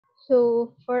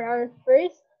So for our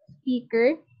first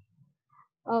speaker,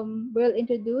 we'll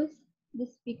introduce the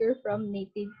speaker from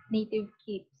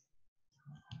Nativekeeps.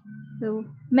 So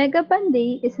Megha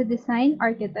Pandey is a design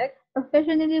architect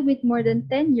professionally with more than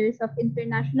 10 years of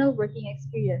international working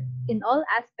experience in all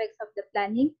aspects of the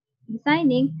planning,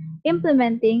 designing,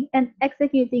 implementing, and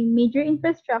executing major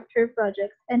infrastructure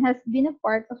projects and has been a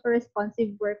part of a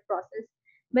responsive work process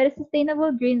by the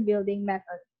sustainable green building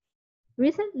method.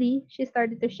 Recently, she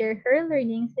started to share her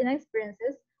learnings and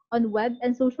experiences on web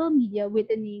and social media with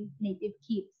the name Native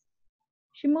Keeps.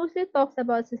 She mostly talks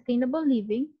about sustainable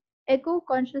living,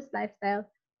 eco-conscious lifestyle,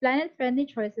 planet-friendly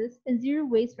choices, and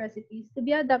zero-waste recipes to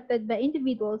be adopted by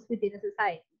individuals within a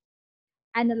society,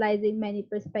 analyzing many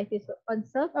perspectives on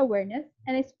self-awareness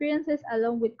and experiences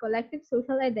along with collective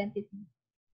social identity.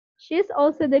 She is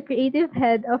also the creative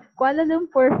head of Kuala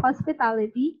Lumpur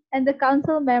Hospitality and the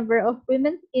council member of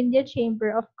Women's India Chamber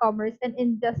of Commerce and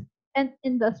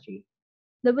Industry,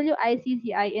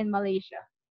 WICCI in Malaysia.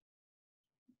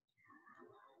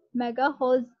 Megha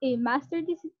holds a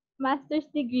master's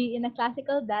degree in a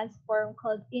classical dance form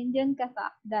called Indian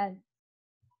Kathak dance.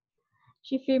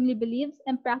 She firmly believes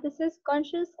and practices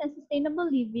conscious and sustainable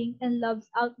living and loves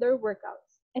outdoor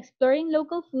workouts, exploring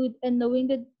local food and knowing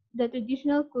the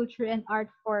traditional culture and art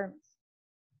forms.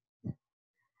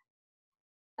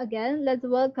 Again, let's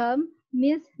welcome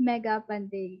Miss Megha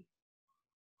Pandey.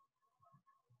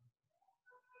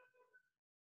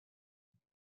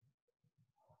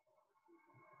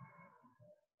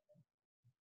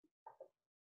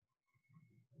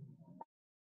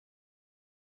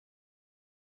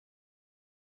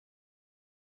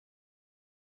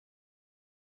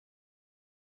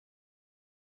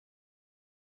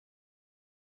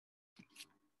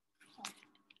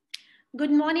 Good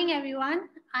morning, everyone.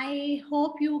 I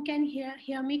hope you can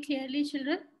hear me clearly,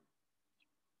 children.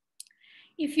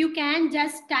 If you can,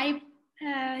 just type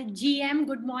GM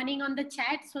good morning on the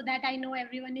chat so that I know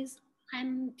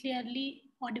I'm clearly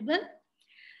audible.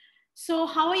 So,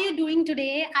 how are you doing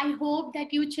today? I hope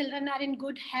that you children are in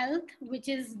good health, which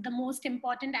is the most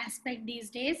important aspect these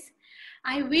days.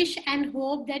 I wish and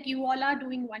hope that you all are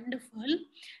doing wonderful.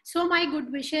 So, my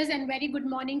good wishes and very good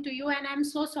morning to you. And I'm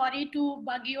so sorry to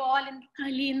bug you all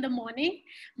early in the morning.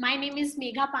 My name is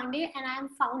Megha Pandey, and I'm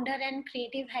founder and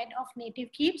creative head of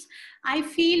Nativekeeps. I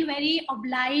feel very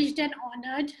obliged and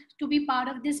honored to be part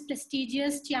of this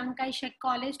prestigious CHIANG KAI SHEK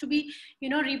College, to be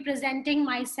representing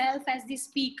myself as the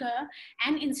speaker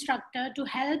and instructor to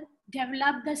help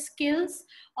develop the skills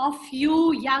of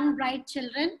you young bright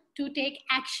children to take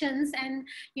actions and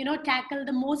tackle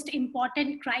the most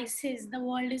important crisis the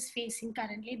world is facing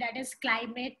currently, that is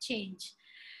climate change.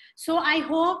 So I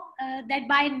hope that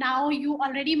by now you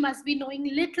already must be knowing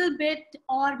little bit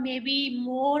or maybe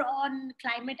more on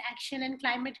climate action and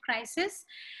climate crisis,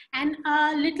 and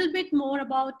a little bit more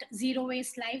about zero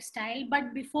waste lifestyle.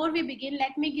 But before we begin,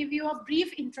 let me give you a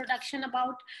brief introduction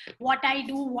about what I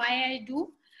do, why I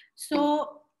do.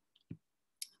 So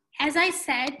as I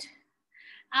said,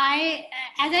 my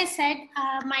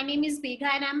name is Megha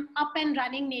and I'm up and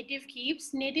running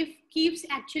Nativekeeps. Nativekeeps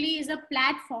actually is a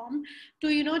platform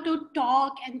to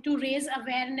talk and to raise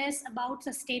awareness about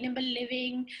sustainable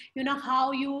living,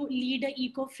 how you lead a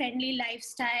eco-friendly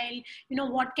lifestyle,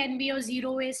 what can be your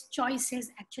zero waste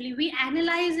choices. Actually, we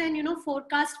analyze and,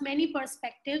 forecast many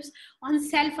perspectives on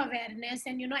self-awareness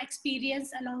and,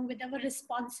 experience along with our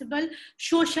responsible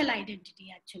social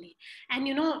identity actually. And,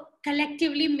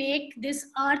 collectively make this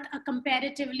earth a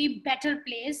comparatively better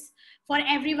place for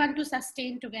everyone to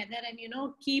sustain together and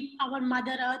keep our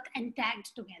mother earth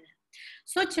intact together.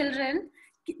 So children,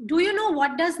 do you know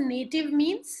what does native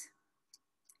means?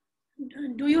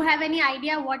 Do you have any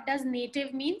idea what does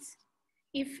native means?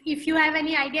 If you have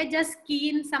any idea, just key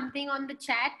in something on the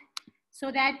chat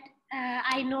so that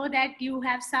I know that you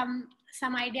have some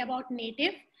idea about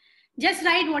native. Just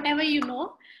write whatever you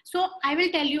know. So I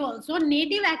will tell you also,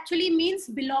 native actually means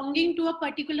belonging to a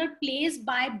particular place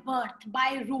by birth,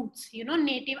 by roots.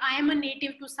 Native, I am a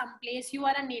native to some place, you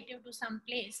are a native to some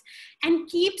place. And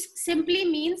keeps simply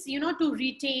means, to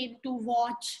retain, to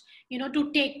watch,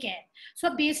 to take care.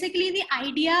 So basically the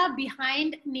idea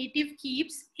behind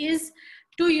Nativekeeps is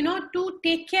to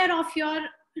take care of your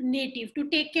native, to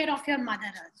take care of your mother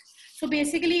earth. So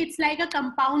basically it's like a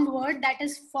compound word that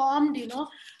is formed,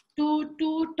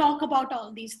 to talk about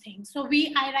all these things. So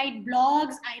I write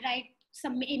blogs,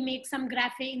 make some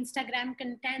graphic Instagram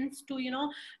contents to,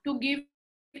 to give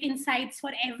insights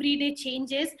for everyday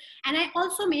changes. And I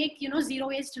also make, zero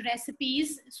waste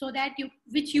recipes, so that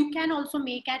which you can also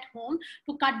make at home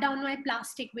to cut down my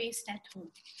plastic waste at home.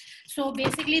 So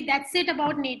basically that's it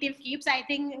about Native Keeps. I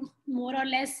think more or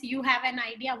less you have an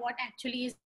idea what actually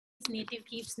is Native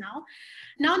Keeps now.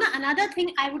 Now the another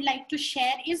thing I would like to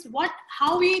share is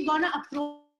how we gonna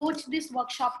approach this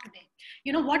workshop today.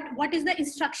 What is the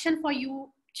instruction for you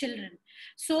children?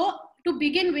 So to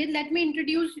begin with, let me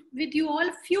introduce with you all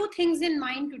few things in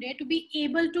mind today to be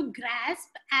able to grasp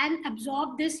and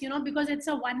absorb this, because it's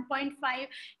a 1.5,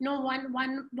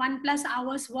 one plus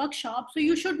hours workshop. So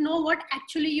you should know what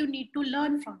actually you need to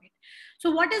learn from it.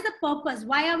 So what is the purpose?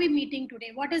 Why are we meeting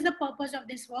today? What is the purpose of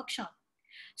this workshop?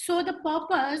 So the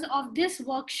purpose of this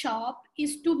workshop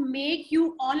is to make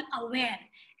you all aware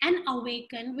and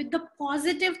awaken with the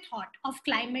positive thought of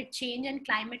climate change and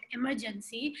climate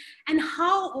emergency, and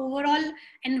how overall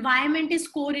environment is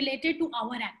correlated to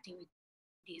our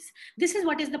activities. This is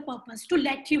what is the purpose, to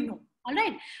let you know. All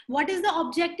right. What is the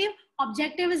objective?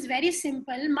 Objective is very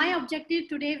simple. My objective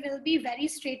today will be very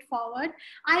straightforward.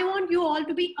 I want you all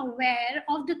to be aware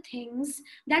of the things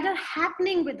that are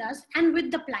happening with us and with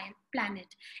the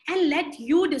planet, and let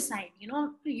you decide.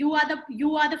 You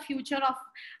are the future of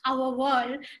our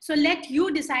world. So let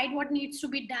you decide what needs to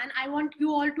be done. I want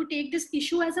you all to take this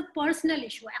issue as a personal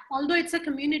issue, although it's a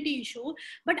community issue,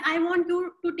 but I want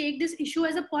you to take this issue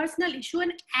as a personal issue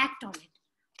and act on it.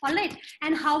 All right.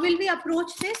 And how will we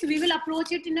approach this? We will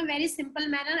approach it in a very simple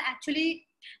manner. Actually,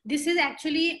 this is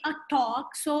actually a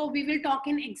talk. So we will talk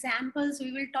in examples.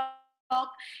 We will talk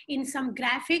in some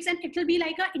graphics, and it will be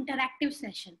like an interactive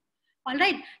session. All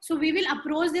right. So we will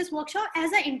approach this workshop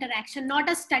as an interaction, not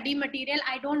a study material.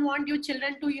 I don't want you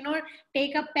children to,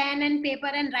 take a pen and paper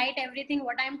and write everything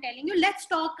what I'm telling you. Let's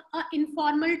talk an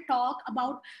informal talk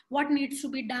about what needs to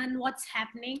be done, what's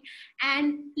happening.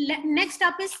 And next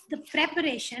up is the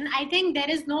preparation. I think there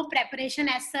is no preparation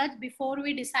as such. Before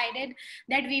we decided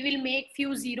that we will make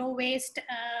few zero waste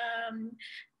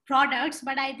products,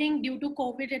 but I think due to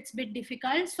COVID it's a bit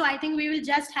difficult. So I think we will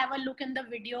just have a look in the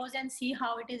videos and see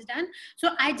how it is done.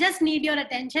 So I just need your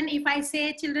attention. If I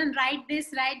say children write this,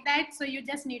 write that, so you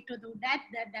just need to do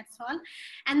that's all.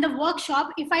 And the workshop,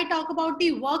 if I talk about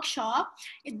the workshop,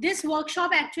 this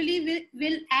workshop actually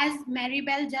will, as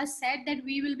Maribel just said, that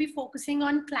we will be focusing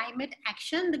on climate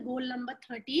action, the goal number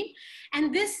 13.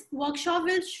 And this workshop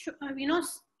will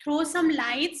throw some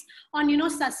lights on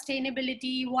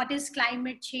sustainability, what is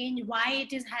climate change, why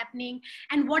it is happening,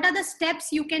 and what are the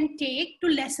steps you can take to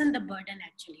lessen the burden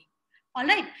actually. All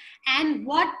right. And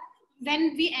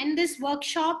when we end this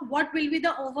workshop, what will be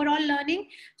the overall learning?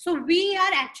 So we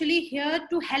are actually here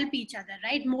to help each other,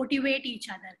 right? Motivate each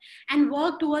other and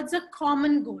work towards a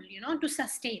common goal, to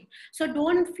sustain. So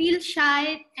don't feel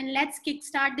shy, and let's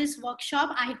kickstart this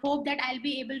workshop. I hope that I'll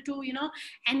be able to,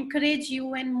 encourage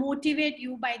you and motivate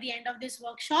you by the end of this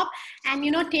workshop. And,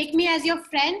 take me as your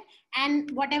friend,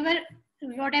 and whatever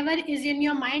is in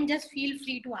your mind, just feel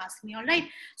free to ask me. All right.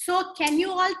 So can you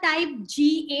all type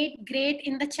G8 great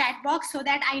in the chat box so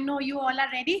that I know you all are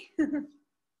ready?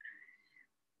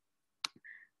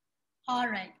 All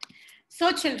right.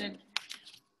 So children,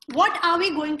 what are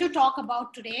we going to talk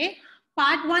about today?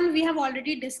 Part 1, we have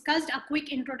already discussed a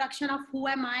quick introduction of who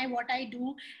am I, what I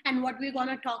do, and what we're going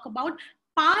to talk about.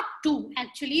 Part 2,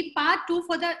 actually, part 2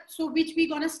 which we're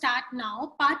going to start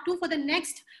now. Part 2 for the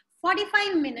next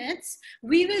 45 minutes,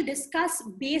 we will discuss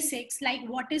basics like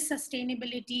what is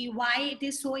sustainability, why it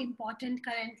is so important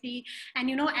currently,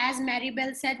 and as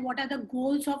Maribel said, what are the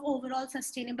goals of overall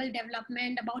sustainable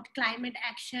development, about climate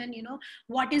action,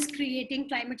 what is creating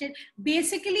climate change,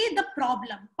 basically the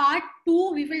problem. Part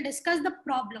 2, we will discuss the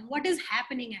problem, what is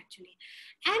happening actually.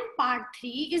 And part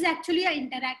 3 is actually an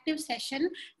interactive session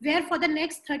where for the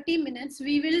next 30 minutes,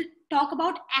 we will talk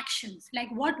about actions, like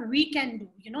what we can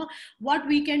do, what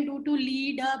we can do to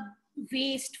lead a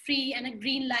waste-free and a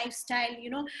green lifestyle,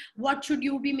 what should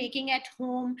you be making at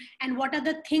home, and what are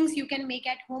the things you can make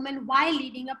at home, and why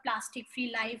leading a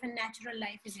plastic-free life and natural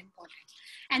life is important.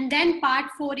 And then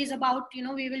part 4 is about,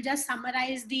 we will just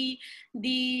summarize the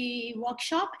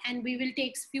workshop, and we will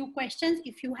take few questions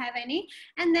if you have any,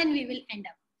 and then we will end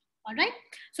up. All right.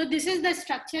 So this is the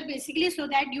structure basically, so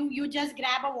that you just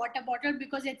grab a water bottle,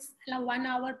 because it's a 1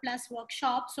 hour plus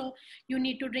workshop. So you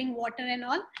need to drink water and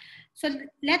all. So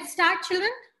let's start, children.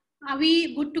 Are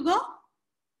we good to go?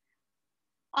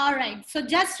 All right. So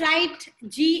just write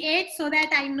G8 so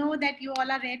that I know that you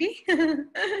all are ready.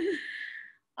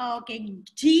 Okay.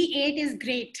 G8 is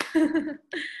great.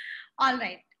 All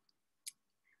right.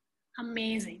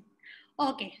 Amazing.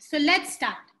 Okay. So let's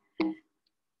start.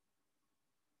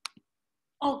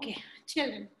 Okay,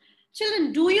 children.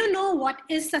 Children, do you know what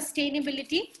is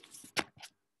sustainability?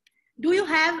 Do you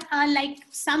have like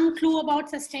some clue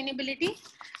about sustainability?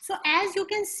 So as you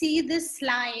can see this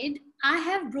slide, I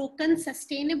have broken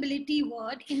sustainability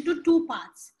word into two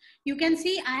parts. You can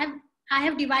see I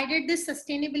have divided this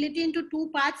sustainability into two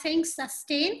parts, saying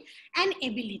sustain and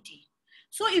ability.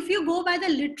 So if you go by the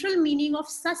literal meaning of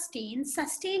sustain,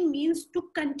 sustain means to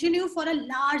continue for a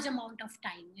large amount of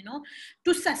time, you know,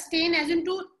 to sustain as in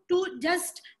to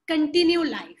just continue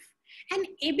life. And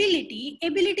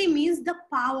ability means the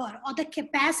power or the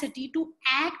capacity to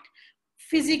act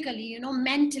physically, you know,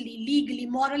 mentally, legally,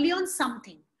 morally on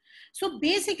something. So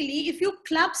basically, if you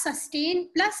club sustain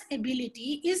plus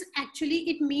ability is actually,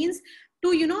 it means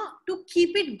to, you know, to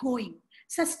keep it going.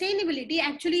 Sustainability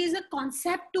actually is a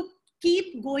concept to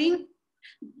keep going.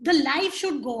 The life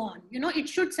should go on, you know, it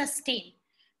should sustain.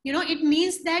 You know, it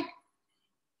means that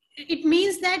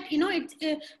you know it's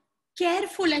a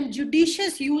careful and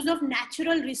judicious use of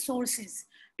natural resources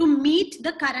to meet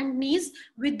the current needs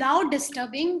without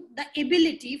disturbing the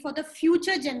ability for the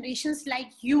future generations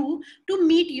like you to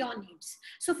meet your needs.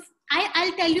 So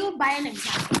I'll tell you by an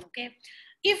example. Okay,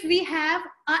 if we have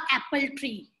an apple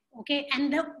tree, okay,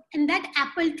 and that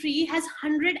apple tree has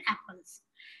 100 apples,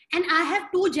 and I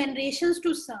have 2 generations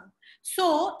to serve.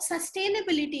 So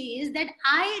sustainability is that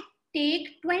I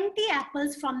take 20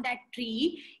 apples from that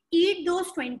tree, eat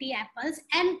those 20 apples,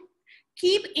 and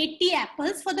keep 80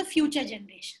 apples for the future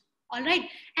generation. All right.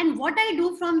 And what I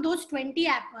do from those 20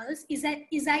 apples is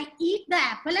I eat the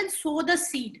apple and sow the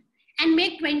seed and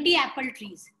make 20 apple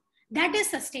trees. That is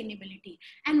sustainability.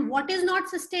 And what is not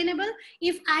sustainable?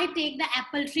 If I take the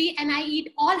apple tree and I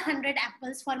eat all 100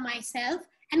 apples for myself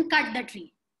and cut the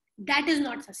tree, that is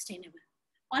not sustainable.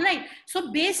 All right.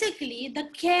 So basically, the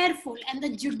careful and the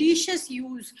judicious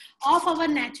use of our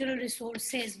natural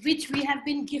resources, which we have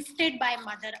been gifted by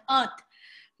Mother Earth,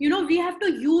 you know, we have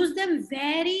to use them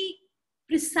very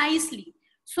precisely,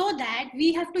 so that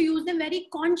we have to use them very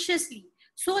consciously,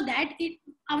 so that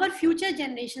our future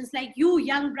generations like you,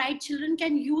 young, bright children,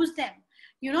 can use them.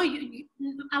 You know,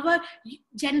 our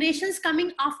generations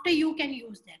coming after you can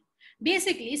use them.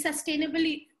 Basically,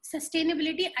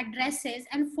 sustainability addresses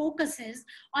and focuses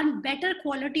on better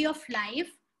quality of life,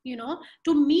 you know,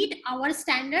 to meet our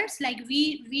standards, like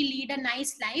we lead a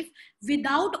nice life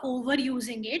without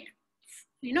overusing it,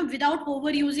 you know, without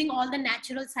overusing all the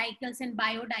natural cycles and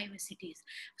biodiversities.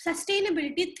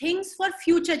 Sustainability thinks for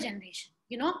future generation,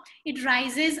 you know, it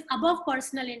rises above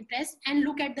personal interest and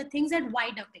look at the things at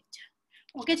wider picture.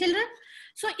 Okay, children.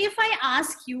 So if I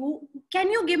ask you, can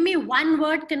you give me one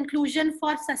word conclusion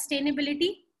for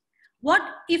sustainability? What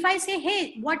if I say,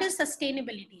 hey, what is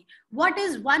sustainability? What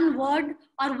is one word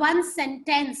or one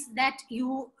sentence that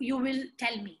you will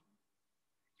tell me?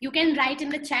 You can write in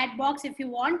the chat box if you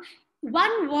want.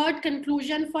 One word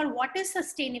conclusion for what is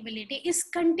sustainability is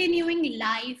continuing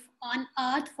life on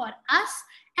earth for us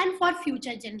and for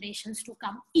future generations to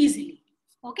come easily.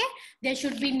 Okay, there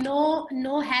should be no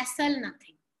hassle,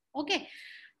 nothing. Okay,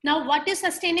 now what is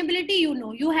sustainability? You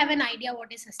know, you have an idea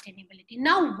what is sustainability.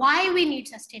 Now why we need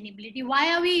sustainability?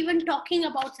 Why are we even talking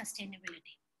about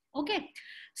sustainability? Okay,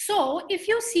 so if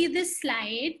you see this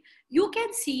slide, you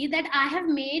can see that I have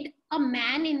made a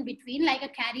man in between, like a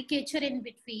caricature in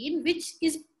between, which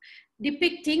is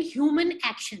depicting human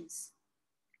actions.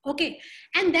 Okay,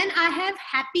 and then I have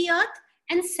happy earth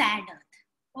and sad earth.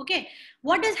 Okay,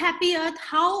 what is happy earth?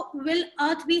 How will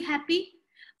earth be happy?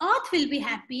 Earth will be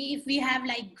happy if we have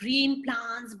like green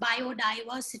plants,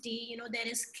 biodiversity, you know, there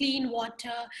is clean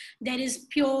water, there is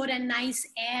pure and nice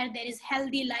air, there is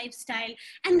healthy lifestyle,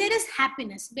 and there is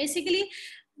happiness. Basically,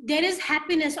 there is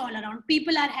happiness all around.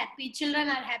 People are happy, children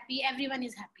are happy, everyone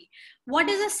is happy. What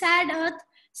is a sad earth?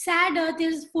 Sad earth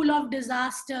is full of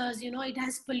disasters, you know, it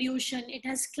has pollution, it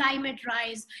has climate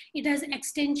rise, it has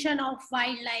extinction of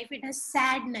wildlife, it has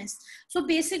sadness. So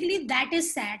basically that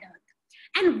is sad earth.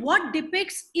 And what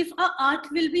depicts if a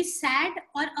earth will be sad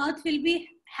or earth will be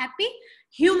happy?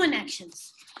 Human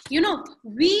actions. You know,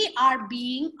 we are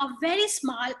being a very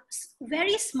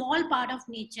small part of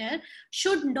nature,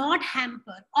 should not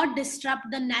hamper or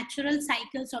disrupt the natural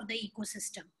cycles of the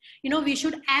ecosystem. You know, we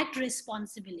should act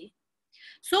responsibly.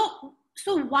 So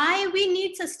why we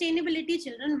need sustainability,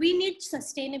 children? We need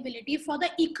sustainability for the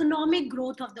economic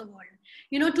growth of the world,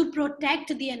 you know, to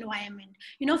protect the environment,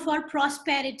 you know, for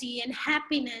prosperity and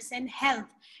happiness and health,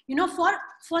 you know,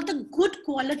 for the good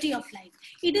quality of life.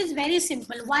 It is very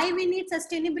simple. Why we need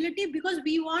sustainability? Because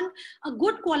we want a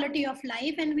good quality of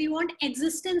life and we want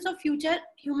existence of future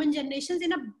human generations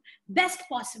in a best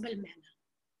possible manner.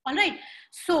 All right.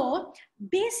 So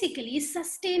basically,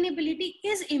 sustainability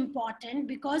is important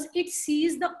because it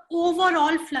sees the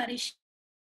overall flourishing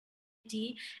of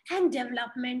society and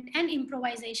development and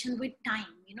improvisation with time,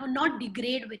 not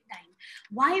degrade with time.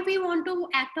 Why we want to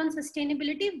act on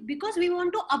sustainability? Because we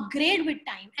want to upgrade with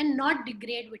time and not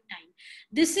degrade with time.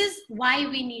 This is why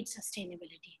we need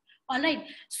sustainability. All right.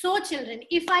 So, children,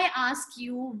 if I ask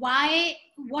you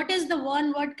what is the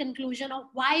one word conclusion of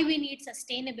why we need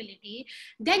sustainability,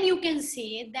 then you can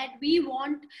say that we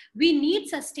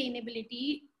need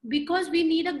sustainability because we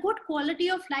need a good quality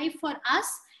of life for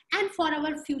us and for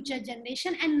our future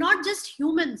generation, and not just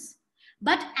humans,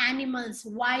 but animals,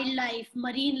 wildlife,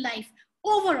 marine life,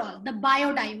 overall, the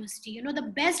biodiversity,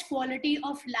 the best quality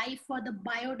of life for the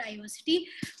biodiversity,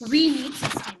 we need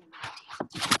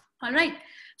sustainability. All right.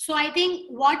 So I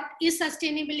think what is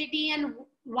sustainability and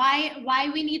why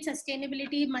we need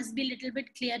sustainability must be a little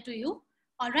bit clear to you.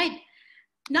 All right.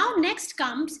 Now next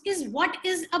comes is what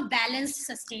is a balanced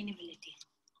sustainability.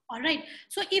 All right.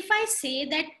 So if I say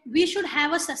that we should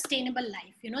have a sustainable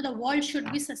life, the world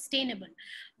should be sustainable,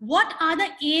 what are the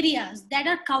areas that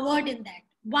are covered in that?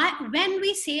 Why, when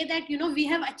we say that, we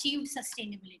have achieved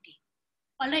sustainability?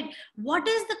 All right. What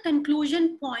is the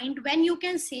conclusion point when you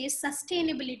can say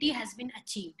sustainability has been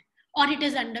achieved or it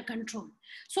is under control?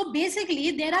 So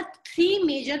basically, there are three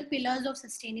major pillars of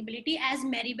sustainability, as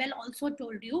Maribel also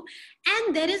told you,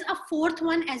 and there is a fourth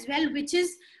one as well, which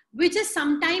is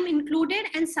sometime included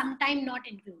and sometime not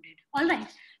included. All right.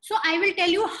 So I will tell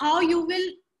you how you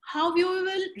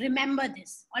will remember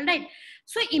this. All right.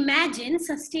 So imagine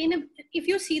if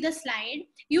you see the slide,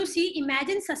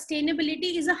 imagine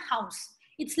sustainability is a house.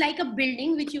 It's like a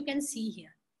building which you can see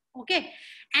here. Okay.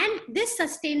 And this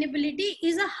sustainability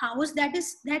is a house that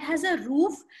has a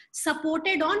roof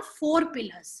supported on 4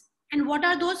 pillars. And what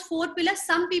are those 4 pillars?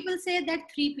 Some people say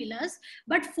that 3 pillars,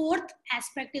 but fourth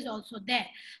aspect is also there.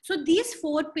 So these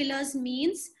 4 pillars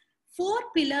means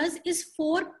 4 pillars is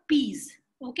 4 P's.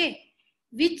 Okay.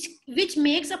 Which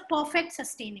makes a perfect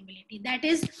sustainability. That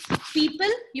is people,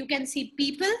 you can see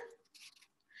people,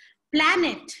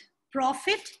 planet,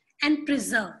 profit, and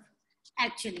preserve,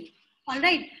 actually. All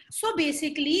right. So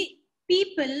basically,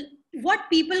 what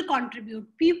people contribute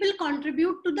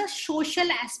to the social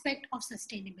aspect of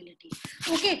sustainability.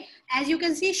 Okay. As you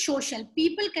can see, social,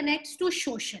 people connects to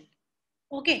social.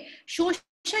 Okay. Social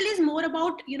is more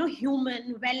about,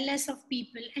 human wellness of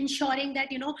people, ensuring that,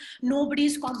 nobody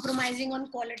is compromising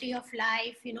on quality of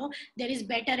life. There is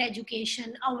better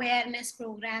education, awareness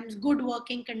programs, good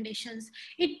working conditions.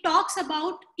 It talks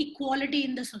about equality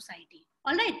in the society.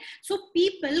 All right. So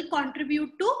people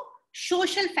contribute to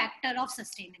social factor of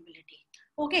sustainability.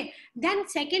 Okay. Then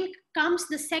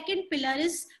the second pillar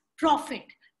is profit.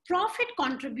 Profit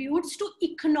contributes to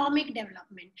economic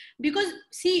development, because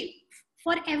see,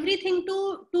 for everything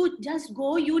to just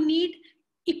go, you need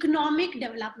economic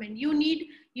development. You need,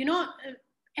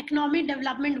 economic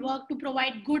development work to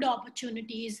provide good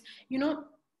opportunities,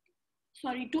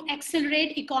 to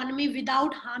accelerate economy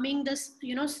without harming this,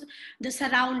 the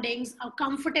surroundings,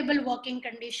 comfortable working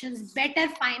conditions, better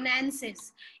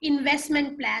finances,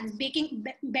 investment plans,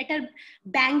 better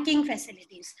banking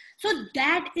facilities. So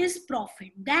that is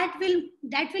profit. That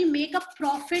will make a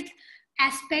profit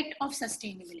aspect of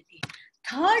sustainability.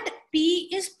 Third P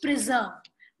is preserve.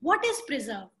 What is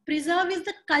preserve? Preserve is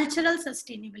the cultural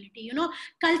sustainability,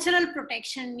 cultural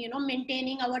protection,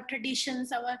 maintaining our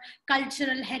traditions, our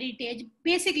cultural heritage.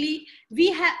 Basically,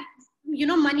 we have,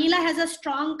 Manila has a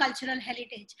strong cultural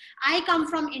heritage. I come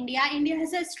from India. India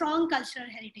has a strong cultural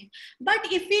heritage. But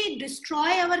if we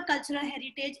destroy our cultural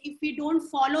heritage, if we don't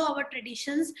follow our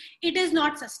traditions, it is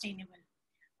not sustainable.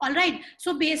 All right.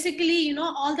 So basically,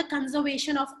 all the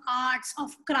conservation of arts, of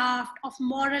craft, of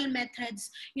moral methods,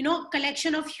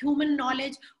 collection of human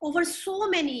knowledge over so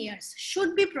many years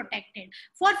should be protected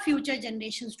for future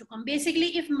generations to come.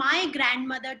 Basically, if my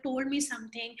grandmother told me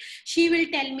something, she will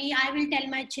tell me, I will tell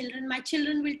my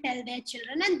children will tell their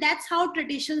children. And that's how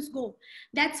traditions go.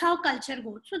 That's how culture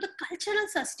goes. So the cultural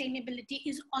sustainability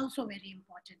is also very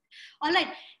important. All right.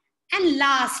 And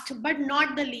last but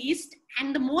not the least,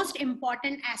 and the most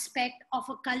important aspect of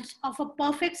a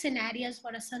perfect scenarios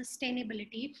for a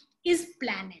sustainability is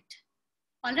planet.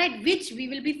 All right, which we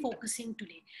will be focusing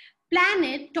today.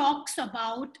 Planet talks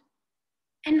about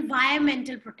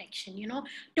environmental protection.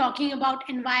 Talking about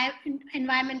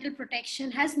environmental protection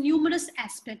has numerous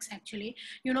aspects, actually.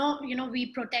 We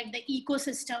protect the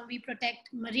ecosystem, we protect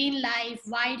marine life,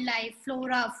 wildlife,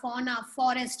 flora, fauna,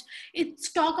 forest.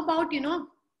 It's talk about,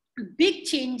 big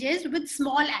changes with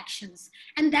small actions.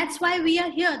 And that's why we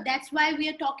are here. That's why we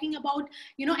are talking about,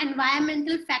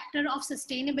 environmental factor of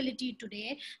sustainability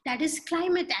today, that is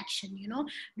climate action.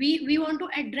 We want to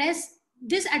address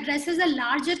this. Addresses a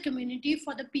larger community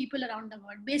for the people around the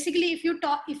world. Basically, if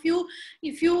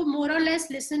you more or less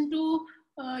listen to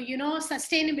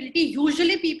sustainability,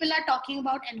 usually people are talking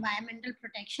about environmental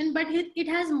protection, but it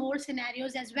has more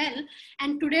scenarios as well.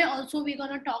 And today also we're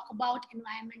going to talk about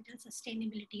environmental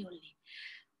sustainability only.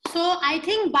 So I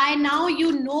think by now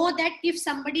you know that if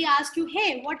somebody asks you,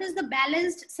 hey, what is the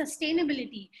balanced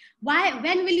sustainability? When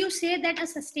will you say that a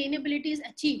sustainability is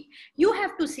achieved? You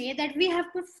have to say that we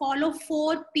have to follow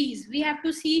 4 P's. We have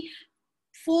to see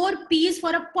 4 P's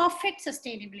for a perfect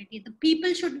sustainability. The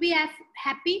people should be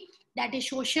happy, that is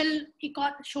social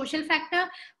factor.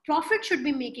 Profit should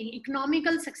be making,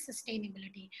 economical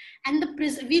sustainability, and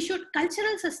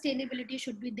cultural sustainability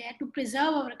should be there to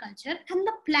preserve our culture, and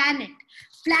the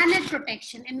planet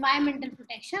protection, environmental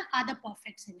protection are the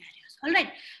perfect scenarios. All right.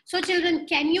 So children,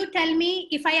 can you tell me,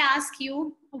 if I ask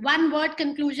you one word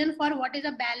conclusion for what is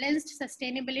a balanced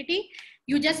sustainability?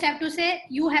 You just have to say,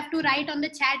 you have to write on the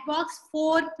chat box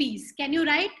 4 P's. Can you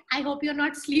write? I hope you're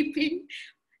not sleeping.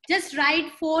 Just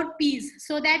write 4 P's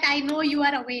so that I know you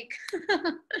are awake.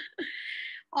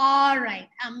 All right,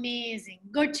 amazing.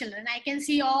 Good, children. I can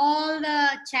see all the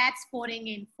chats pouring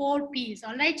in. 4 P's.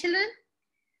 All right, children?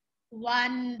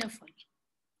 Wonderful.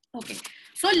 Okay,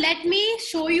 so let me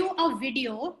show you a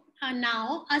video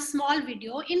now, a small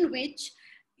video in which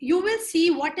you will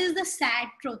see what is the sad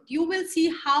truth. You will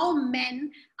see how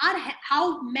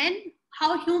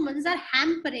humans are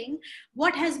hampering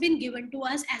what has been given to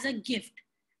us as a gift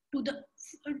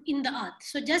in the earth.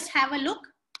 So just have a look.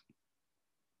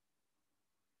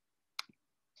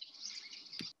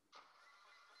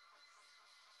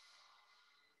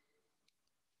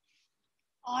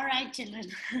 All right, children.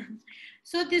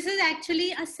 So this is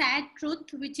actually a sad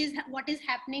truth, which is what is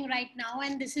happening right now.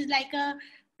 And this is like a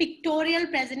pictorial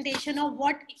presentation of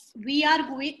what we are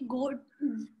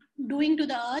doing to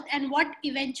the earth and what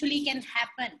eventually can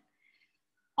happen.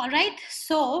 All right.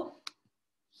 So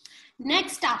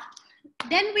next up,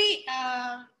 then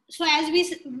so as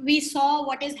we saw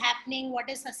what is happening, what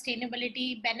is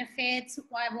sustainability, benefits,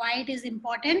 why it is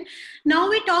important. Now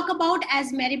we talk about,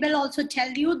 as Maribel also tell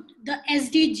you, the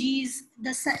SDGs,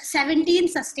 the 17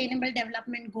 Sustainable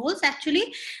Development Goals.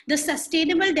 Actually, the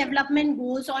Sustainable Development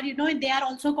Goals, or they are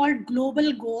also called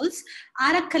global goals,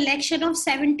 are a collection of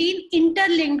 17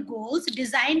 interlinked goals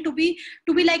designed to be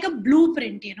like a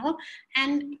blueprint,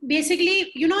 and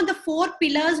basically, the 4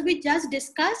 pillars we just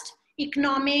discussed: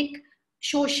 economic,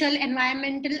 social,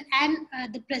 environmental, and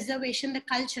the preservation, the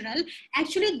cultural.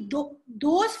 Actually,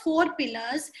 those 4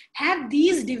 pillars have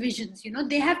these divisions.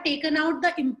 They have taken out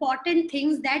the important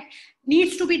things that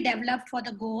needs to be developed for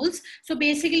the goals. So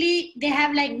basically, they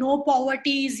have like no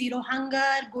poverty, zero hunger,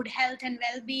 good health and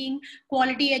well-being,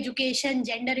 quality education,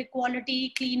 gender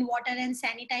equality, clean water and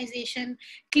sanitization,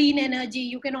 clean energy.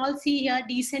 You can all see here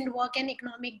decent work and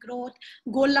economic growth.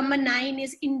 Goal number 9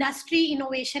 is industry,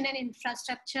 innovation and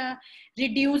infrastructure,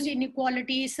 reduced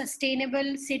inequality,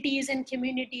 sustainable cities and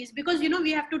communities, because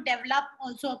we have to develop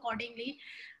also accordingly.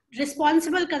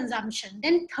 Responsible consumption.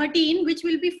 Then 13, which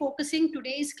we'll be focusing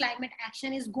today, is climate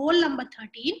action, is goal number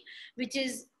 13, which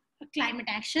is climate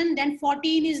action. Then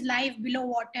 14 is life below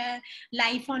water,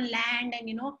 life on land,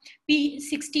 and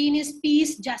 16 is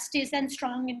peace, justice and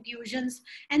strong inclusions,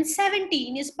 and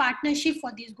 17 is partnership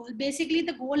for these goals. Basically,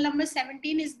 the goal number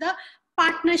 17 is the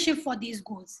partnership for these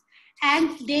goals,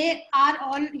 and they are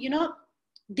all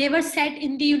they were set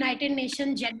in the United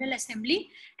Nations General Assembly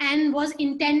and was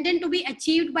intended to be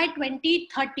achieved by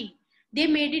 2030. They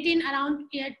made it in around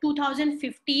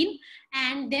 2015,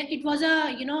 and it was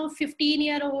a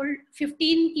 15-year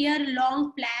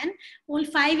long plan. Only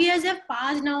 5 years have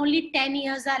passed now. Only 10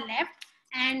 years are left,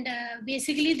 and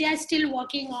basically they are still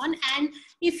working on. And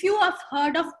if you have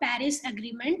heard of Paris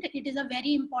Agreement, it is a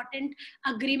very important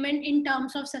agreement in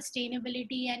terms of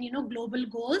sustainability and global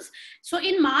goals. So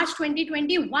in March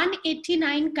 2020,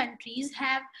 189 countries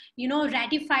have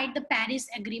ratified the Paris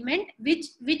Agreement,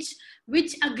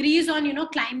 which agrees on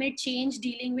climate change,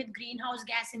 dealing with greenhouse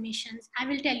gas emissions. I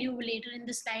will tell you later in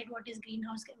the slide what is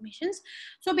greenhouse emissions.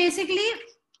 So basically,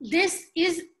 this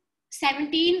is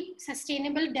 17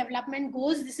 sustainable development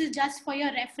goals. This is just for your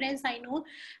reference, I know,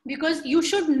 because you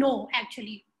should know.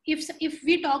 Actually, if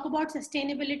we talk about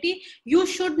sustainability, you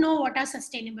should know what are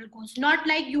sustainable goals. Not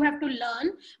like you have to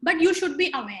learn, but you should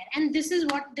be aware. And this is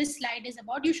what this slide is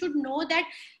about. You should know that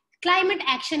climate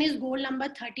action is goal number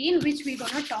 13, which we're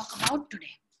going to talk about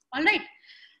today. All right.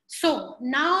 So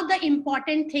now the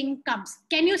important thing comes.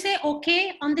 Can you say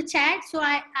okay on the chat? So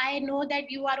I know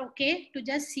that you are okay to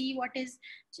just see what is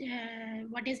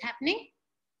happening.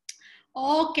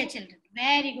 Okay, children.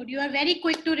 Very good. You are very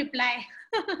quick to reply.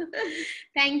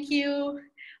 Thank you.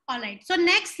 All right. So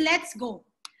next, let's go.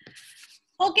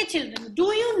 Okay, children.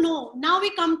 Do you know? Now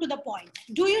we come to the point.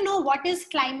 Do you know what is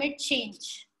climate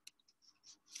change?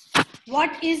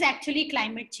 What is actually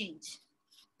climate change?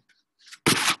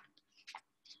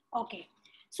 Okay.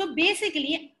 So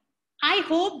basically, I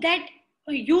hope that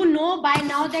you know by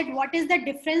now that what is the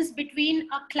difference between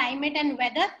a climate and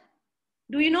weather.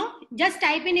 Do you know? Just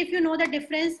type in if you know the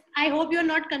difference. I hope you're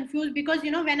not confused, because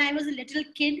you know, when I was a little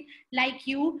kid like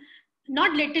you,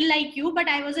 not little like you, but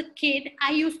I was a kid,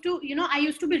 I used to, I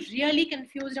used to be really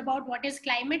confused about what is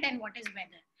climate and what is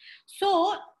weather.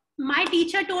 So my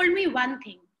teacher told me one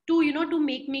thing to, to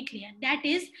make me clear. That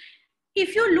is,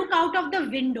 if you look out of the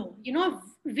window,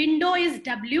 window is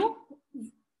W,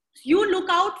 you look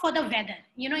out for the weather.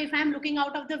 If I'm looking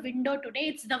out of the window today,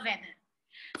 it's the weather.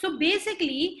 So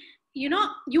basically, you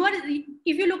are,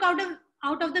 if you look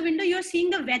out of the window, you're seeing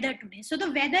the weather today. So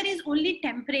the weather is only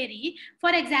temporary. For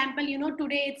example,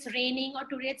 today it's raining, or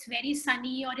today it's very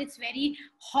sunny, or it's very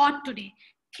hot today.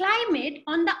 Climate,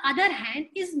 on the other hand,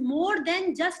 is more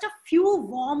than just a few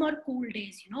warm or cool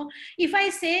days. If I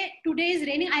say today is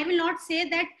raining, I will not say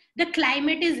that the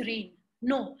climate is rain.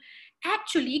 No,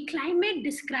 actually, climate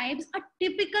describes a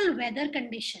typical weather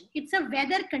condition. It's a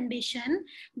weather condition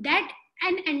that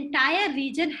an entire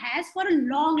region has for a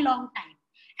long time.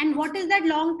 And what is that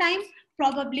long time?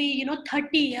 Probably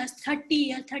 30 years,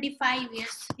 35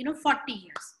 years, 40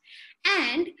 years.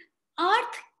 And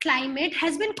earth climate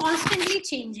has been constantly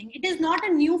changing. It is not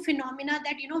a new phenomena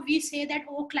that we say that,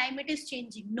 oh, climate is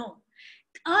changing. No,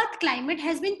 earth climate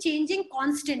has been changing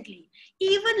constantly,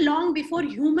 even long before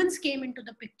humans came into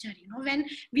the picture. When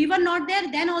we were not there,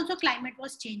 then also climate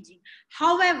was changing.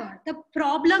 However, the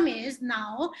problem is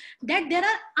now that there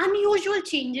are unusual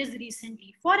changes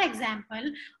recently. For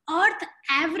example, earth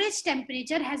average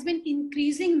temperature has been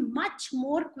increasing much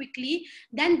more quickly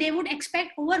than they would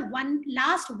expect over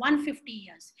last 150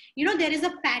 years. There is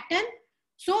a pattern.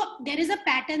 So there is a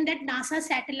pattern that NASA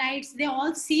satellites, they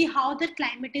all see how the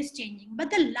climate is changing. But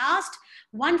the last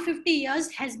 150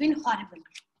 years has been horrible.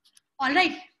 All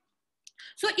right.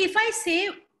 So if I say,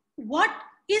 what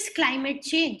is climate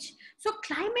change? So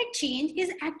climate change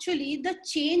is actually the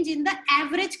change in the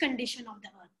average condition of the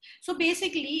earth. So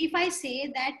basically, if I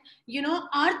say that,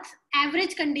 earth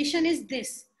average condition is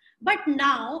this, but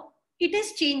now it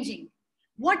is changing.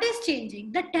 What is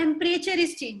changing? The temperature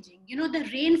is changing. The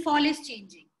rainfall is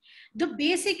changing.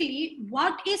 Basically,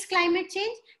 what is climate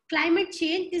change? Climate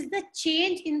change is the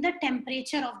change in the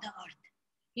temperature of the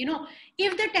earth.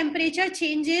 If the temperature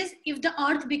changes, if the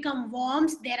earth become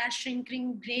warms, there are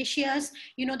shrinking glaciers,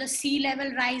 the sea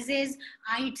level rises,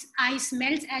 ice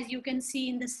melts, as you can see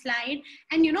in the slide.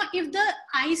 And, if the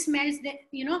ice melts,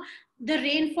 the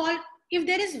rainfall, if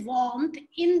there is warmth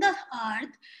in the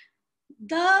earth,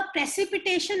 the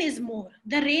precipitation is more,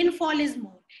 the rainfall is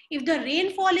more. If the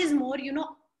rainfall is more,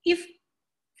 if,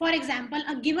 for example,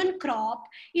 a given crop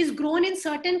is grown in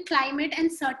certain climate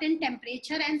and certain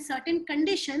temperature and certain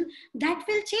condition, that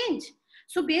will change.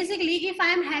 So basically, if I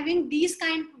am having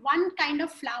one kind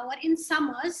of flower in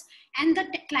summers, and the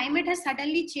climate has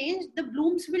suddenly changed, the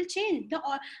blooms will change,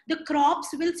 the crops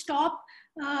will stop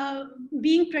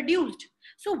being produced.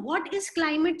 So what is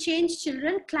climate change,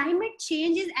 children? Climate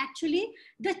change is actually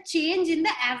the change in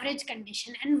the average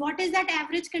condition. And what is that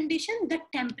average condition? The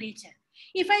temperature.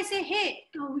 If I say, hey,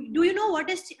 do you know what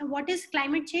is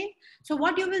climate change? So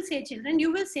what you will say, children?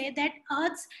 You will say that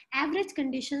Earth's average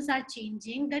conditions are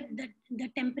changing, that the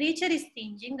temperature is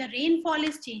changing, the rainfall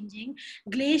is changing,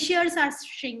 glaciers are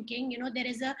shrinking, there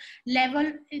is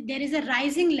a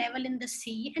rising level in the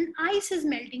sea, and ice is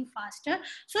melting faster.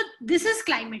 So this is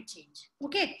climate change,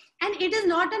 okay? And it is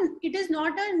not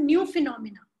a new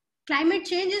phenomenon. Climate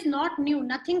change is not new,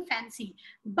 nothing fancy.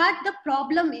 But the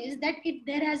problem is that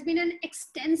there has been an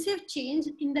extensive change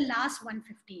in the last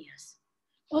 150 years.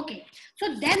 Okay,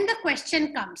 so then the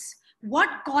question comes, what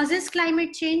causes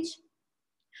climate change?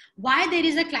 Why there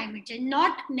is a climate change?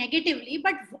 Not negatively,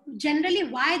 but generally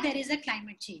why there is a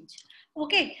climate change.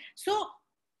 Okay, so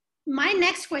my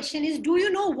next question is, do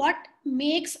you know what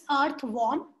makes Earth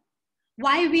warm?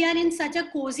 Why we are in such a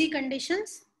cozy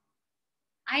conditions?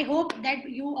 I hope that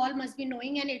you all must be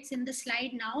knowing, and it's in the slide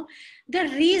now. The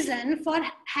reason for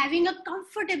having a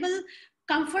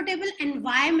comfortable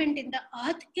environment in the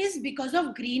earth is because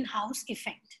of greenhouse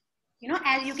effect.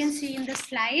 As you can see in the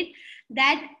slide,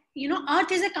 that,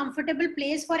 earth is a comfortable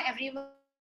place for everyone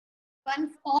one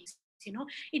for,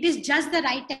 it is just the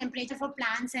right temperature for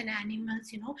plants and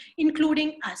animals,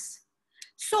 including us.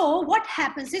 So what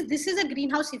happens is, this is a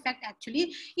greenhouse effect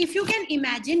actually. If you can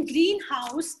imagine,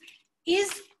 greenhouse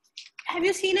is, have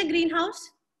you seen a greenhouse?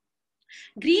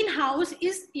 Greenhouse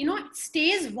is, it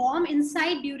stays warm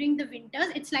inside during the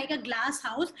winters. It's like a glass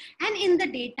house, and in the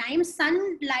daytime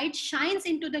sunlight shines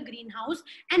into the greenhouse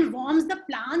and warms the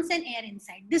plants and air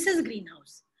inside. This is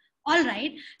greenhouse. All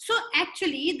right, so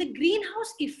actually the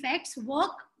greenhouse effects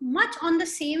work much on the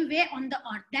same way on the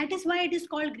earth. That is why it is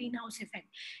called greenhouse effect.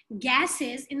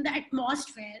 Gases in the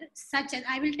atmosphere, such as,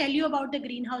 I will tell you about the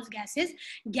greenhouse gases.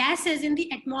 Gases in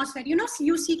the atmosphere, you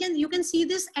can see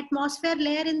this atmosphere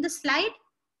layer in the slide.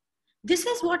 This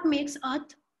is what makes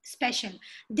earth special.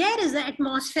 There is an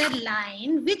atmosphere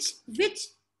line which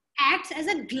acts as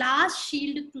a glass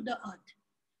shield to the earth.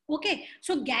 Okay,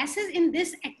 so gases in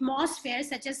this atmosphere,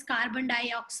 such as carbon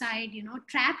dioxide,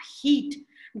 trap heat,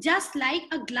 just like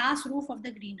a glass roof of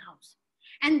the greenhouse.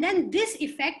 And then this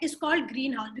effect is called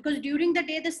greenhouse, because during the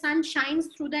day the sun shines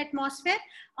through the atmosphere,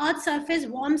 earth's surface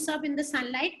warms up in the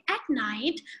sunlight. At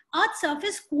night, earth's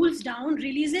surface cools down,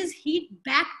 releases heat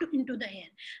back into the air.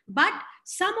 But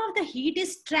some of the heat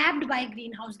is trapped by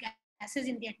greenhouse gases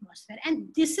in the atmosphere,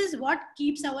 and this is what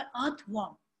keeps our earth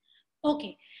warm.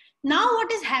 Okay. Now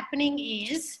what is happening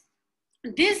is,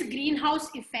 this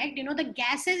greenhouse effect, the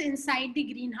gases inside the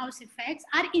greenhouse effects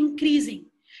are increasing.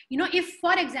 If,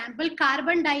 for example,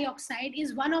 carbon dioxide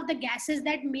is one of the gases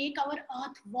that make our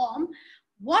earth warm,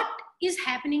 what is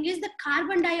happening is the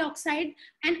carbon dioxide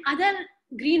and other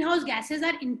greenhouse gases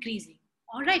are increasing.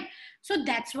 All right, so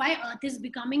that's why earth is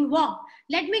becoming warm.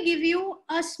 Let me give you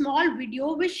a small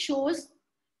video which will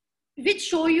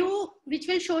show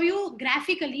you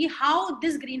graphically how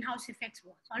this greenhouse effects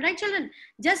works. All right, children,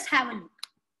 just have a look.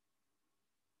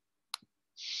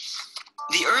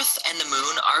 The Earth and the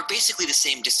Moon are basically the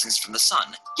same distance from the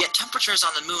Sun, yet temperatures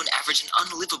on the Moon average an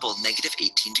unlivable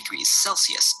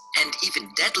 -18°C. And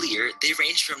even deadlier, they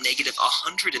range from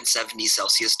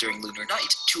 -170°C during lunar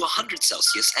night to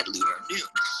 100°C at lunar noon,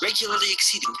 regularly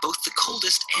exceeding both the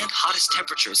coldest and hottest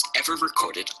temperatures ever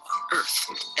recorded on Earth.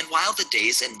 And while the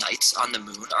days and nights on the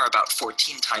Moon are about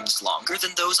 14 times longer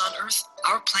than those on Earth,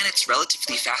 our planet's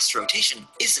relatively fast rotation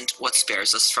isn't what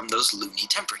spares us from those loony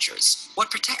temperatures.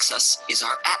 What protects us is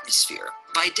our atmosphere.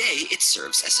 By day, it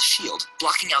serves as a shield,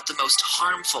 blocking out the most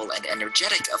harmful and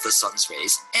energetic of the sun's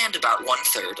rays and about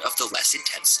 1/3 of the less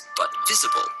intense but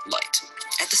visible light.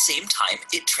 At the same time,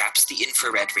 it traps the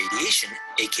infrared radiation,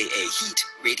 aka heat,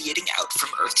 radiating out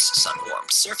from Earth's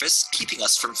sun-warmed surface, keeping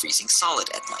us from freezing solid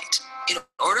at night. In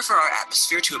order for our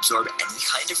atmosphere to absorb any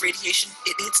kind of radiation,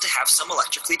 it needs to have some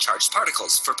electrically charged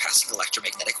particles for passing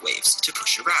electromagnetic waves to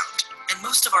push around. And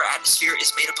most of our atmosphere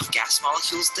is made up of gas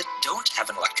molecules that don't have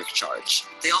an electric charge.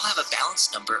 They all have a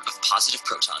balanced number of positive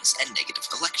protons and negative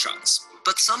electrons.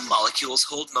 But some molecules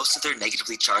hold most of their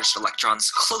negatively charged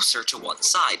electrons closer to one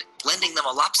side, lending them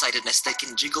a lopsidedness that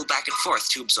can jiggle back and forth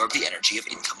to absorb the energy of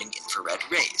incoming infrared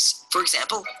rays. For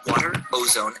example, water,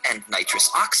 ozone, and nitrous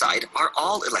oxide are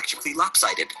all electrically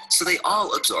lopsided, so they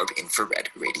all absorb infrared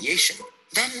radiation.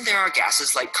 Then there are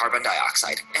gases like carbon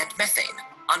dioxide and methane.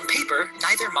 On paper,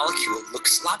 neither molecule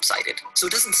looks lopsided, so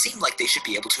it doesn't seem like they should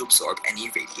be able to absorb any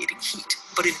radiating heat.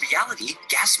 But in reality,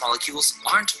 gas molecules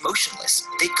aren't motionless.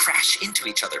 They crash into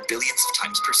each other billions of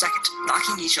times per second,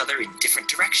 knocking each other in different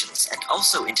directions and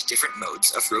also into different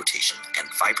modes of rotation and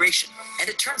vibration. And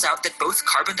it turns out that both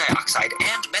carbon dioxide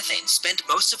and methane spend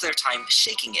most of their time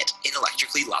shaking it in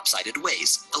electrically lopsided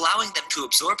ways, allowing them to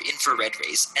absorb infrared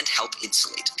rays and help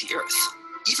insulate the Earth.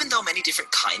 Even though many different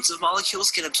kinds of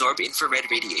molecules can absorb infrared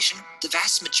radiation, the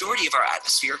vast majority of our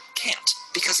atmosphere can't,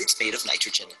 because it's made of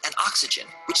nitrogen and oxygen,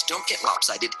 which don't get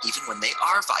lopsided even when they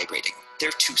are vibrating. They're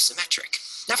too symmetric.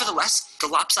 Nevertheless, the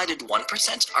lopsided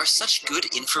 1% are such good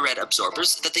infrared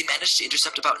absorbers that they manage to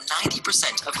intercept about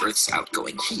 90% of Earth's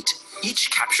outgoing heat.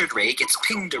 Each captured ray gets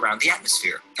pinged around the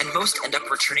atmosphere, and most end up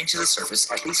returning to the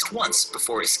surface at least once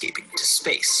before escaping to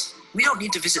space. We don't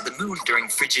need to visit the moon during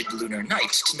frigid lunar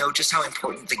night to know just how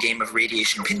important the game of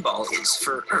radiation pinball is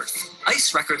for Earth.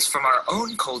 Ice records from our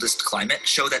own coldest climate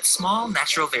show that small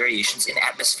natural variations in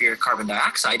atmospheric carbon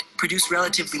dioxide produce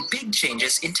relatively big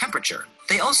changes in temperature.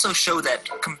 They also show that,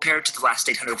 compared to the last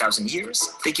 800,000 years,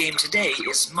 the game today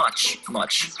is much,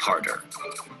 much harder.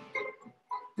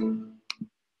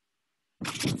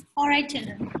 All right,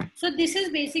 children. So this is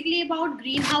basically about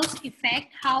greenhouse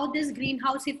effect, how this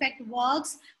greenhouse effect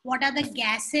works, what are the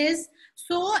gases.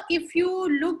 So if you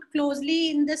look closely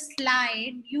in the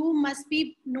slide, you must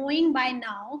be knowing by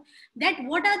now that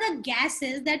what are the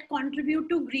gases that contribute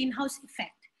to greenhouse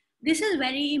effect. This is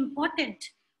very important.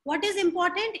 What is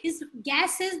important is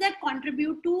gases that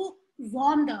contribute to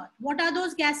warm the earth. What are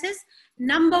those gases?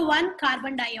 Number one,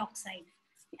 carbon dioxide,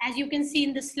 as you can see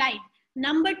in the slide.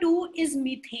 Number two is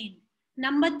methane.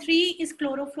 Number three is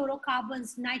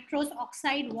chlorofluorocarbons, nitrous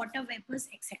oxide, water vapors,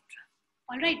 etc.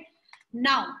 All right.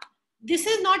 Now, this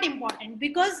is not important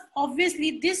because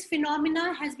obviously this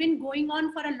phenomena has been going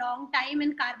on for a long time,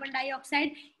 and carbon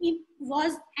dioxide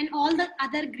and all the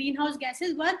other greenhouse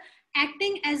gases were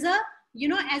acting as a,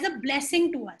 as a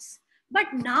blessing to us.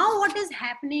 But now what is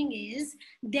happening is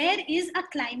there is a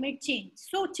climate change.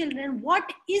 So children,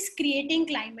 what is creating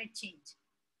climate change?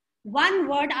 One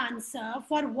word answer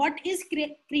for what is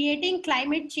creating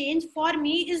climate change for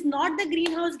me is not the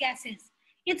greenhouse gases.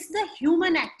 It's the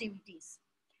human activities.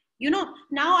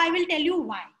 Now I will tell you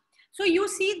why. So you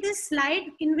see this slide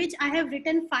in which I have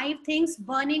written 5 things: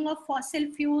 burning of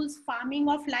fossil fuels, farming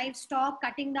of livestock,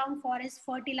 cutting down forests,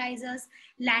 fertilizers,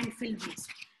 landfill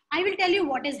waste. I will tell you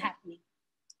what is happening.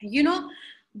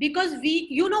 Because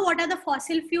what are the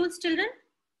fossil fuels, children?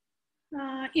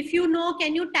 If you know,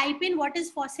 can you type in what is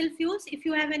fossil fuels if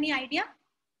you have any idea?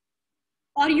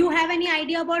 Or you have any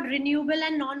idea about renewable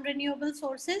and non-renewable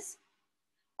sources?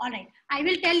 All right, I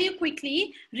will tell you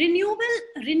quickly.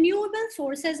 Renewable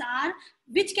sources are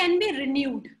which can be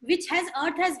renewed, which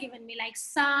Earth has given me, like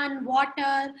sun,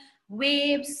 water,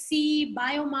 waves, sea,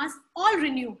 biomass, all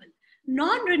renewable.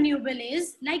 Non-renewable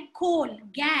is like coal,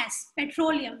 gas,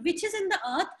 petroleum, which is in the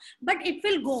earth, but it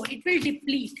will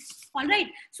deplete. All right.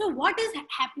 So what is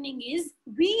happening is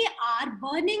we are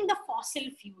burning the fossil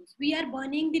fuels. We are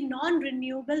burning the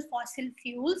non-renewable fossil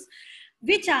fuels,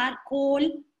 which are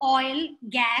coal, oil,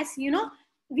 gas,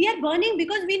 we are burning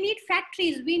because we need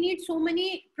factories, we need so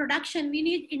many production, we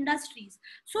need industries.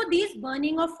 So these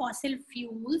burning of fossil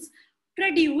fuels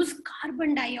produce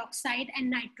carbon dioxide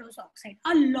and nitrous oxide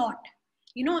a lot.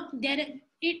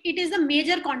 It is a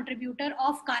major contributor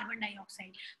of carbon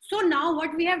dioxide. So now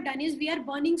what we have done is we are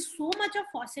burning so much of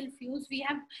fossil fuels, we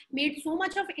have made so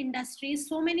much of industries,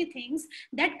 so many things,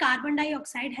 that carbon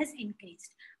dioxide has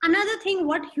increased. Another thing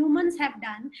what humans have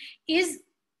done is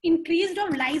increased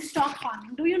of livestock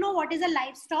farming. Do you know what is a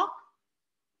livestock?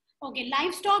 Okay,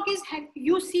 livestock is,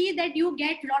 you see that you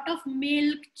get lot of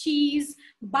milk, cheese,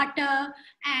 butter,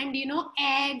 and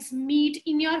eggs, meat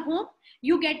in your home.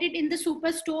 You get it in the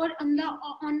superstore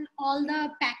on all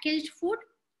the packaged food.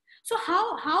 So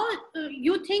how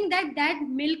you think that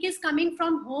milk is coming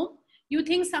from home? You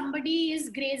think somebody is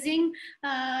grazing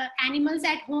animals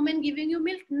at home and giving you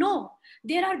milk? No,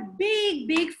 there are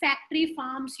big factory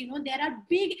farms. There are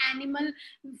big animal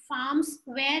farms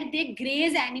where they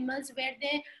graze animals, where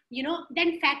they,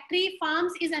 then factory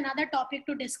farms is another topic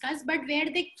to discuss, but where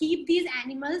they keep these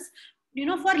animals,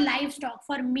 for livestock,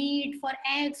 for meat, for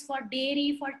eggs, for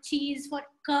dairy, for cheese, for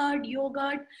curd,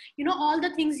 yogurt, all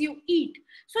the things you eat.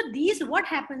 So what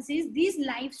happens is these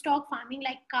livestock farming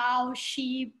like cow,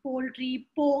 sheep, poultry,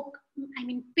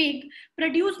 pig,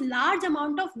 produce large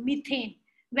amount of methane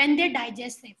when they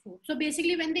digest their food. So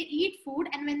basically when they eat food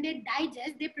and when they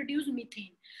digest, they produce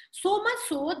methane. So much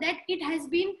so that it has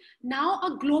been now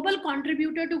a global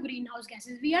contributor to greenhouse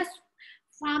gases. We are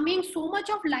farming so much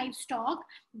of livestock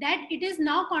that it is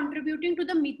now contributing to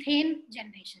the methane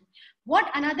generation.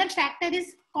 What another factor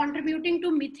is contributing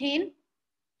to methane?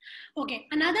 Okay,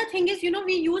 another thing is,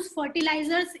 we use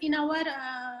fertilizers in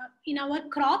our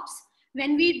crops.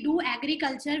 When we do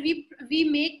agriculture, we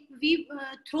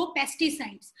throw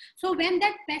pesticides. So when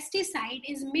that pesticide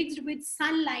is mixed with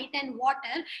sunlight and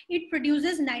water, it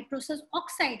produces nitrous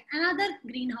oxide, another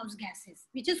greenhouse gases,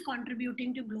 which is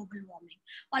contributing to global warming.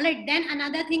 All right, then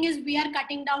another thing is we are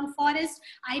cutting down forests.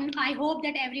 I hope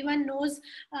that everyone knows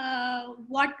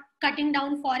what cutting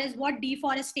down forests, what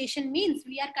deforestation means.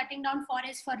 We are cutting down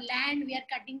forests for land, we are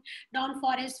cutting down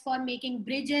forests for making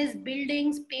bridges,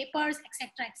 buildings, papers, etc.,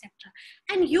 etc.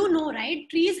 And right,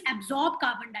 trees absorb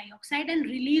carbon dioxide and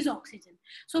release oxygen.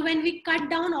 So when we cut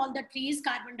down all the trees,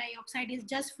 carbon dioxide is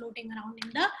just floating around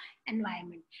in the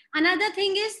environment. Another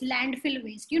thing is landfill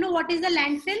waste. What is the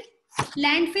landfill?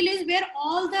 Landfill is where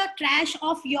all the trash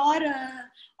of your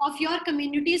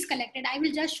community is collected. I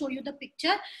will just show you the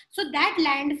picture. So that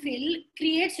landfill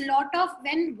creates a lot of,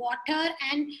 when water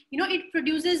and it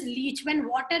produces leach. When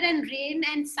water and rain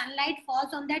and sunlight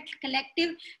falls on that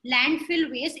collective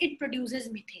landfill waste, it produces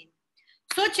methane.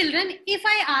 So children, if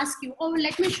I ask you,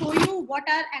 let me show you what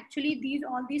are actually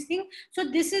all these things. So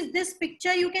this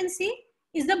picture you can see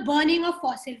is the burning of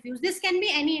fossil fuels. This can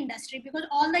be any industry, because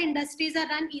all the industries are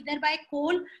run either by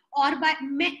coal or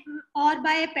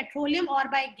by petroleum or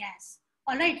by gas.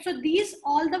 All right. So these,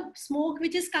 all the smoke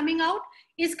which is coming out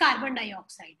is carbon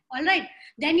dioxide. All right.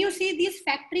 Then you see these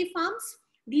factory farms.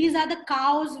 These are the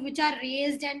cows which are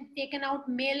raised and taken out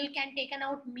milk and taken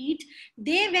out meat.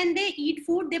 They, when they eat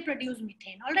food, they produce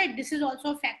methane. All right. This is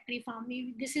also a factory farm.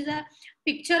 This is a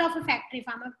picture of a factory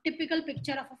farm, a typical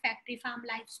picture of a factory farm,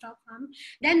 livestock farm.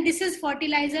 Then this is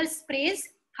fertilizer sprays,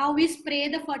 how we spray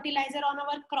the fertilizer on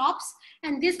our crops,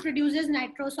 and this produces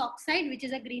nitrous oxide, which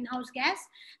is a greenhouse gas.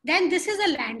 Then this is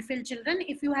a landfill, children.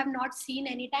 If you have not seen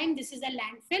any time, this is a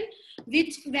landfill,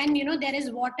 which when there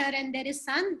is water and there is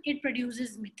sun, it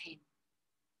produces methane.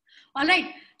 All right.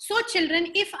 So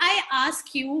children, if I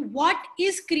ask you what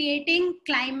is creating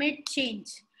climate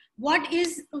change, what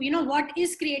is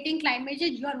creating climate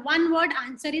change, your one word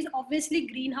answer is obviously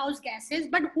greenhouse gases.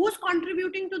 But who's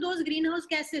contributing to those greenhouse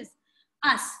gases?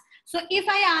 Us. So if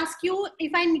I ask you,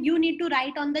 you need to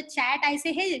write on the chat, I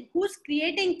say, hey, who's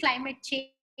creating climate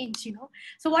change?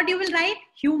 So what you will write?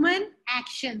 Human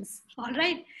actions. All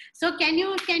right. So can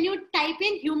you type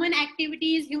in human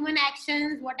activities, human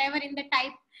actions, whatever in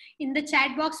the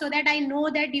chat box, so that I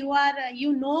know that you are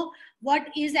what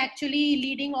is actually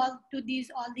leading all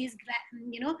these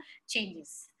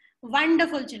changes.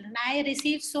 Wonderful, children. I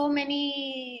received so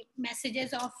many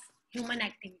messages of human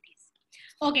activities.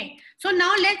 Okay, so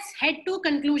now let's head to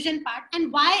conclusion part.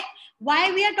 And why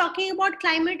we are talking about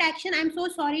climate action? I'm so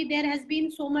sorry, there has been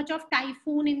so much of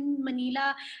typhoon in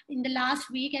Manila in the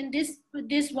last week, and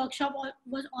this workshop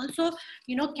was also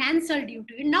cancelled due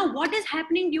to it. Now what is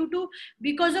happening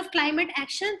because of climate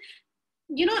action?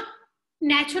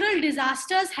 Natural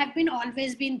disasters have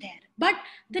always been there, but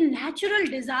the natural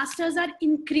disasters are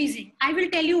increasing. I will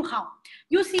tell you how.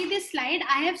 You see this slide,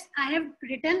 I have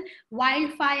written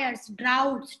wildfires,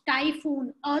 droughts,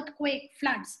 typhoon, earthquake,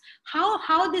 floods.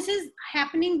 How this is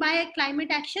happening by climate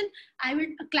action? I will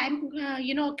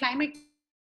climate,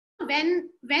 when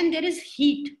there is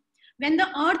heat, when the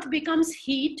earth becomes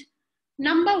heat,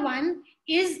 number one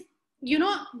is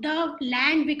the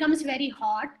land becomes very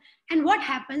hot. And what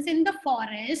happens in the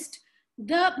forest,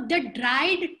 the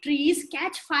dried trees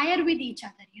catch fire with each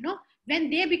other, when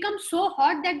they become so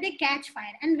hot that they catch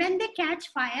fire. And when they catch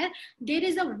fire, there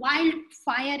is a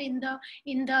wildfire in the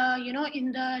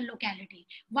locality.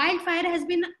 Wildfire has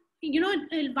been,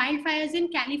 wildfires in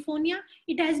California,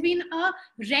 it has been a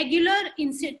regular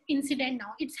incident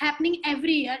now. It's happening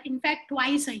every year, in fact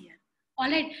twice a year. All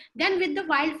right. Then with the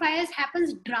wildfires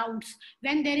happens droughts.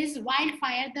 When there is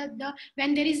wildfire,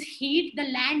 when there is heat, the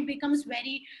land becomes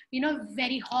very,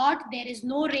 very hot. There is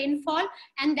no rainfall,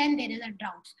 and then there is a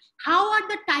drought. How are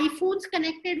the typhoons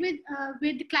connected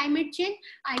with climate change?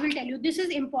 I will tell you. This is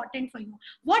important for you.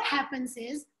 What happens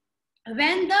is,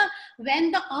 when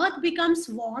the earth becomes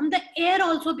warm, the air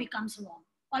also becomes warm.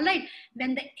 All right.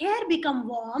 When the air becomes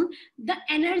warm, the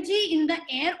energy in the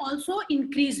air also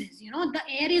increases. The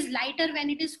air is lighter when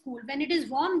it is cool. When it is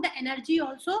warm, the energy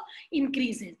also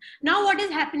increases. Now what is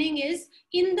happening is,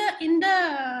 in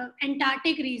the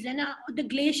Antarctic region, the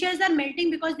glaciers are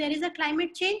melting because there is a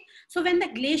climate change. So when the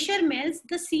glacier melts,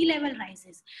 the sea level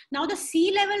rises. Now the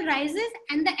sea level rises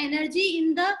and the energy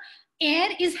in the air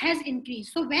has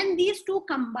increased. So when these two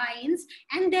combines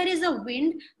and there is a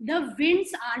wind, the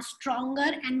winds are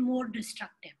stronger and more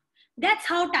destructive. That's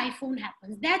how typhoon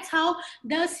happens. That's how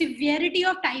the severity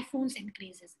of typhoons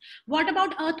increases. What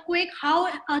about earthquake? How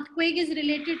earthquake is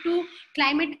related to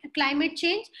climate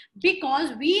change?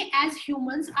 Because we as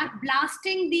humans are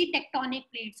blasting the tectonic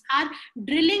plates, are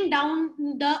drilling down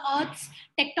the earth's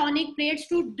tectonic plates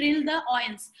to drill the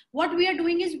oils. What we are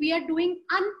doing is, we are doing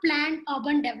unplanned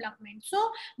urban development.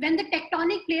 So when the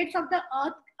tectonic plates of the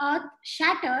earth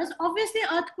shatters, obviously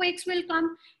earthquakes will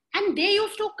come. And they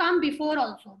used to come before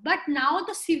also, but now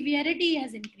the severity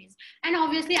has increased. And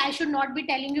obviously I should not be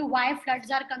telling you why floods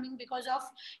are coming because of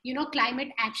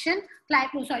climate action.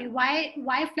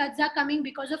 Why floods are coming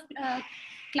because of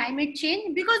climate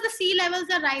change? Because the sea levels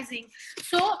are rising.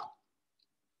 So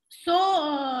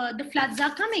the floods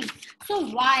are coming. So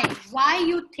why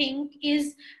you think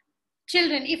is,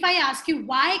 children, if I ask you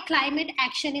why climate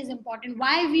action is important,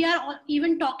 why we are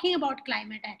even talking about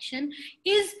climate action,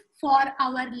 is for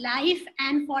our life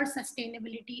and for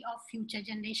sustainability of future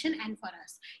generation and for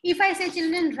us. If I say,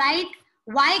 children, write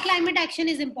why climate action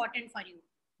is important for you.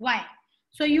 Why?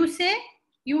 So you say,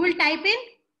 you will type in,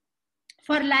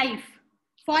 for life,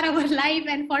 for our life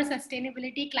and for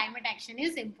sustainability, climate action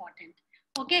is important.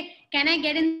 Okay, can I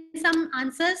get in some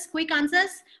answers, quick answers?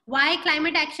 Why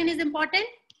climate action is important?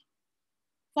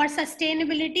 For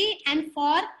sustainability and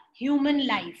for human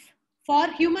life.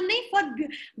 For human life, for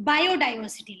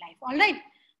biodiversity life. All right.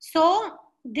 So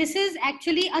this is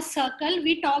actually a circle.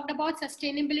 We talked about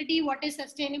sustainability, what is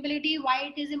sustainability,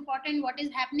 why it is important, what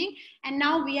is happening, and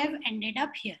now we have ended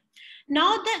up here.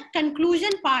 Now the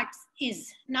conclusion part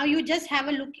is, now you just have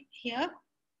a look here.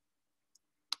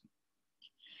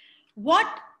 What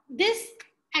this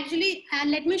actually,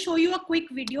 let me show you a quick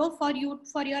video for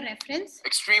your reference.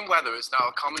 Extreme weather is now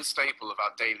a common staple of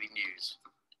our daily news.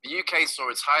 The UK saw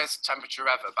its highest temperature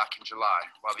ever back in July,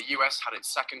 while the US had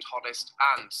its second hottest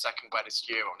and second wettest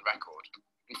year on record.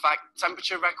 In fact,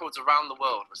 temperature records around the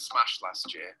world were smashed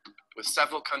last year, with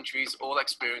several countries all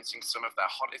experiencing some of their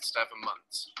hottest ever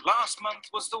months. Last month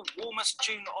was the warmest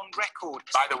June on record.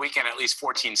 By the weekend, at least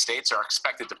 14 states are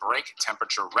expected to break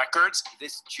temperature records.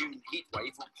 This June heat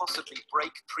wave will possibly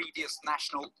break previous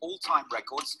national all-time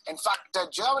records. In fact,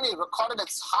 Germany recorded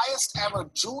its highest ever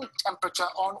June temperature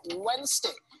on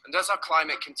Wednesday. And as our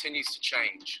climate continues to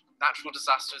change, natural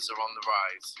disasters are on the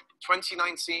rise.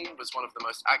 2019 was one of the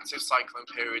most active cyclone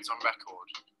periods on record,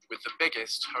 with the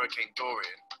biggest, Hurricane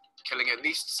Dorian, killing at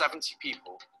least 70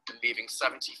 people and leaving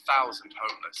 70,000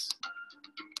 homeless.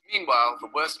 Meanwhile, the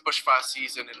worst bushfire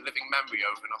season in living memory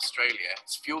over in Australia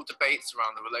has fueled debates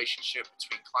around the relationship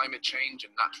between climate change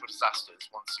and natural disasters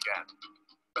once again.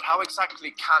 But how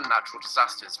exactly can natural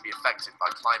disasters be affected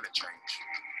by climate change?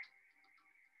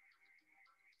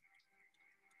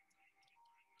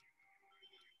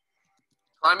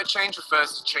 Climate change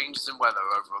refers to changes in weather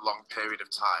over a long period of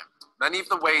time. Many of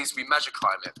the ways we measure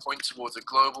climate point towards a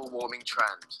global warming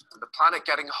trend, and the planet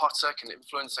getting hotter can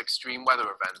influence extreme weather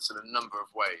events in a number of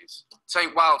ways.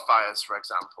 Take wildfires, for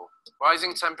example.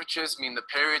 Rising temperatures mean that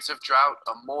periods of drought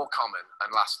are more common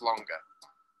and last longer.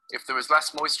 If there is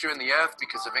less moisture in the earth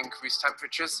because of increased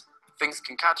temperatures, things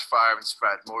can catch fire and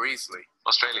spread more easily.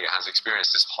 Australia has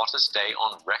experienced its hottest day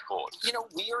on record. You know,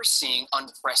 we are seeing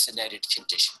unprecedented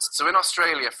conditions. So in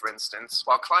Australia, for instance,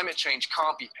 while climate change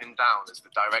can't be pinned down as the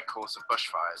direct cause of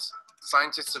bushfires,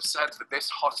 scientists have said that this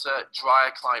hotter,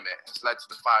 drier climate has led to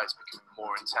the fires becoming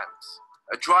more intense.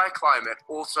 A drier climate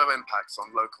also impacts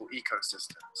on local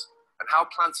ecosystems, and how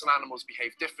plants and animals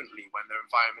behave differently when their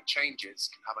environment changes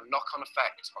can have a knock-on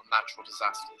effect on natural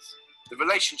disasters. The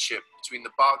relationship between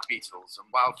the bark beetles and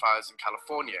wildfires in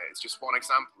California is just one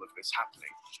example of this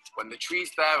happening. When the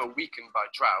trees there are weakened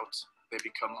by drought, they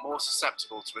become more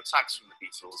susceptible to attacks from the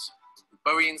beetles, who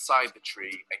bury inside the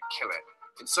tree and kill it.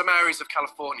 In some areas of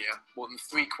California, more than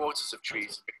 3/4 of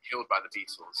trees have been killed by the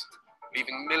beetles,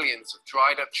 leaving millions of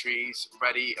dried up trees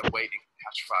ready and waiting to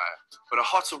catch fire. But a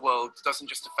hotter world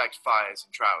doesn't just affect fires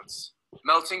and droughts.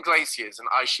 Melting glaciers and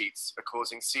ice sheets are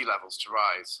causing sea levels to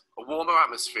rise. A warmer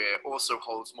atmosphere also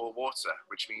holds more water,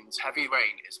 which means heavy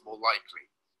rain is more likely.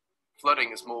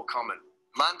 Flooding is more common.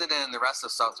 London and the rest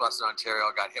of southwestern Ontario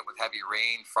got hit with heavy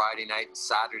rain Friday night and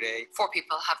Saturday. 4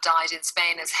 people have died in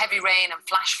Spain as heavy rain and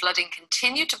flash flooding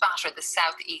continue to batter the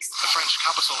southeast. The French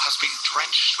capital has been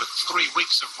drenched with 3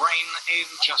 weeks of rain in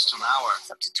just an hour.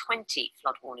 Up to 20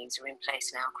 flood warnings are in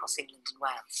place now across England and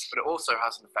Wales. But it also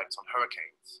has an effect on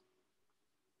hurricanes.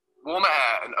 Warmer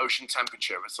air and ocean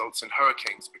temperature results in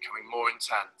hurricanes becoming more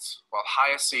intense, while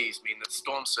higher seas mean that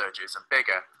storm surges are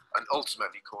bigger and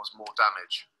ultimately cause more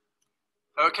damage.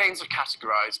 Hurricanes are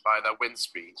categorized by their wind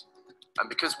speed, and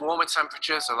because warmer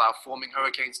temperatures allow forming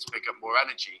hurricanes to pick up more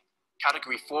energy,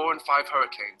 Category 4 and 5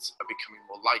 hurricanes are becoming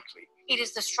more likely. It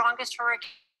is the strongest hurricane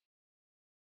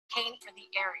for the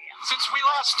area. Since we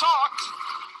last talked,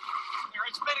 there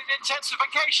has been an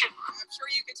intensification. I'm sure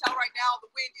you can tell right now the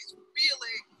wind is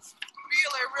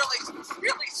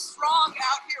really strong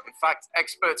out here. In fact,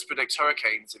 experts predict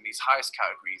hurricanes in these highest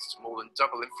categories to more than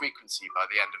double in frequency by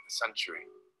the end of the century.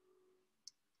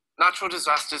 Natural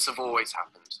disasters have always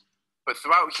happened, but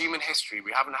throughout human history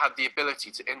we haven't had the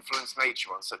ability to influence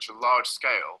nature on such a large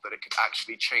scale that it could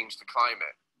actually change the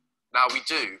climate. Now we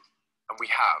do, and we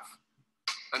have.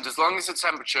 And as long as the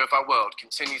temperature of our world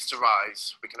continues to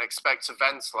rise, we can expect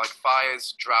events like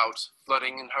fires, drought,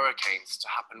 flooding and hurricanes to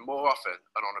happen more often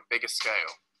and on a bigger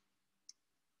scale.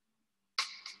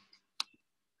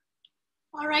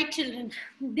 All right, children,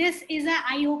 this is an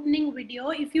eye-opening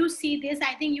video. If you see this,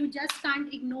 I think you just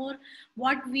can't ignore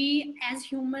what we as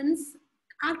humans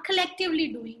are collectively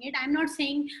doing it. I'm not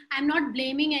saying, I'm not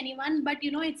blaming anyone, but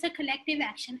you know, it's a collective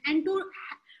action. And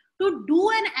to do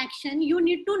an action, you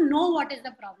need to know what is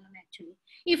the problem actually.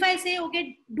 If I say,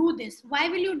 okay, do this, why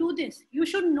will you do this? You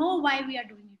should know why we are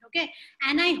doing it, okay?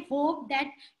 And I hope that,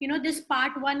 you know, this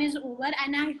part 1 is over,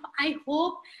 and I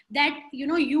hope that, you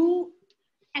know, you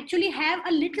actually have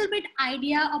a little bit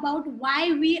idea about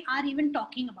why we are even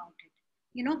talking about it.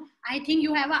 I think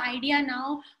you have an idea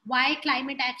now why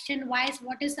climate action,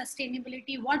 what is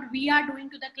sustainability, what we are doing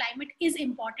to the climate is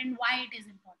important, why it is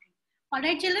important. All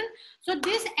right, children. So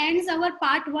this ends our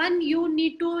part 1. You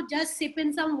need to just sip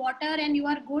in some water and you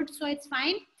are good. So it's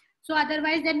fine. So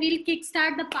otherwise then we'll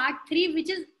kickstart the part 3,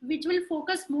 which will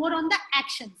focus more on the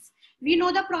actions. We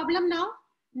know the problem now.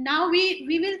 Now we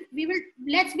will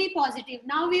let's be positive.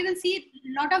 Now we will see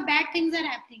a lot of bad things are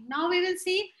happening. Now we will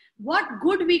see what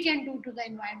good we can do to the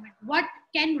environment. What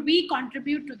can we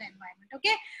contribute to the environment?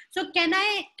 Okay. So can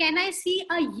I see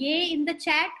a yay in the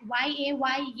chat?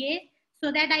 Y-A-Y, yay.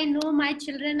 So that I know my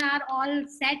children are all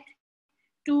set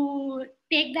to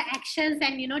take the actions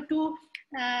and to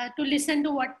listen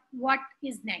to what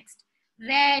is next.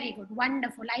 Very good,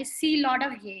 wonderful. I see a lot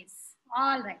of yays.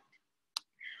 All right.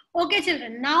 Okay,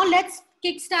 children. Now let's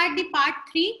kickstart the part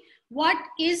 3. What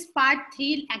is part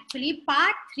 3 actually?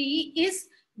 Part 3 is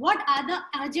what are the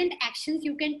urgent actions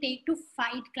you can take to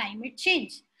fight climate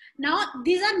change. Now,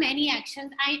 these are many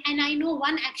actions, and I know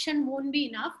one action won't be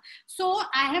enough. So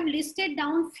I have listed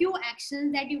down few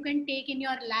actions that you can take in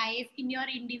your life, in your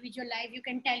individual life. You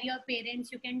can tell your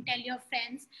parents, you can tell your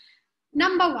friends.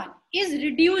 Number 1 is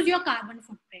reduce your carbon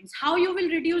footprints. How you will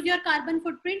reduce your carbon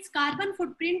footprints? Carbon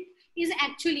footprint is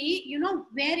actually,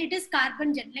 where it is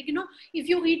carbon, like, if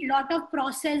you eat lot of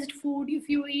processed food, if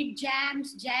you eat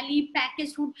jams, jelly,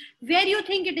 packaged food, where you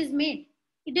think it is made?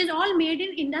 It is all made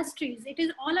in industries. It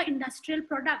is all an industrial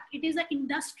product. It is an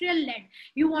industrial led.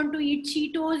 You want to eat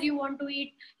Cheetos, you want to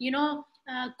eat,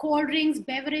 cold drinks,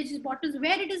 beverages, bottles,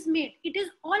 where it is made. It is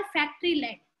all factory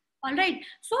led. All right.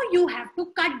 So you have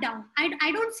to cut down.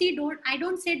 I don't say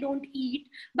don't eat,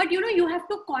 but you have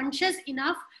to conscious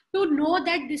enough to know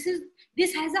that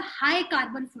this has a high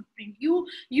carbon footprint. You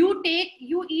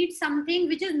eat something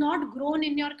which is not grown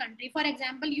in your country. For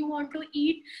example, you want to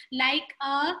eat like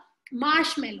a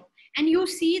marshmallow, and you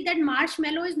see that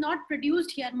marshmallow is not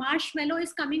produced here. Marshmallow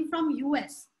is coming from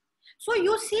US. So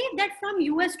you see that from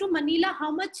US to Manila,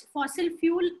 how much fossil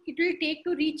fuel it will take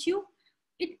to reach you.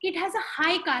 It has a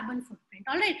high carbon footprint.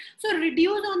 All right. So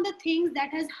reduce on the things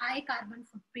that has high carbon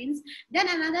footprints. Then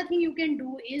another thing you can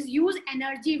do is use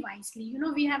energy wisely.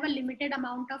 We have a limited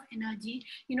amount of energy,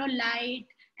 light,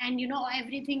 and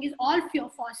everything is all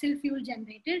fossil fuel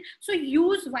generated. So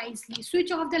use wisely.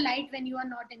 Switch off the light when you are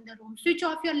not in the room. Switch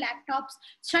off your laptops.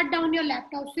 Shut down your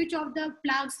laptop. Switch off the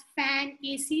plugs, fan,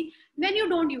 AC when you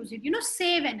don't use it.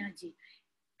 Save energy.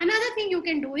 Another thing you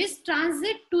can do is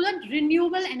transit to the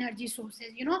renewable energy sources.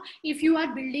 If you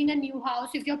are building a new house,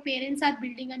 if your parents are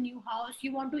building a new house,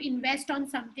 you want to invest on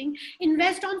something,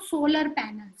 invest on solar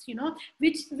panels,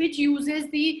 which uses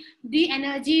the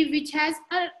energy which has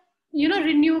a,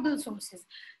 renewable sources.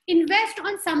 Invest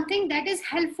on something that is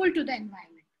helpful to the environment.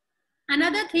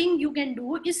 Another thing you can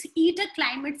do is eat a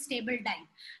climate stable diet.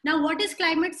 Now, what is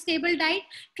climate stable diet?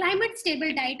 Climate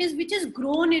stable diet is which is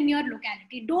grown in your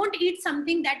locality. Don't eat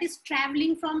something that is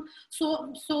traveling from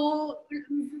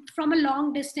from a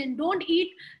long distance. Don't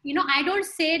eat, I don't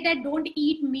say that don't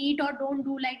eat meat or don't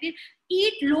do like this.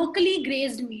 Eat locally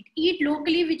grazed meat. Eat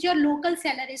locally which your local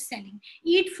seller is selling.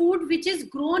 Eat food which is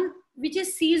grown, which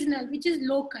is seasonal, which is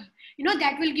local.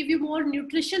 That will give you more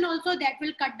nutrition also. That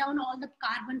will cut down all the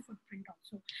carbon footprint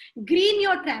also. Green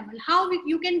your travel. How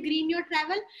you can green your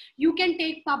travel? You can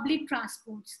take public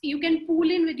transports. You can pool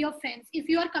in with your friends. If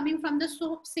you are coming from the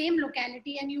same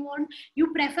locality and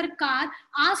you prefer car,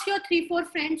 ask your 3-4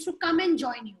 friends to come and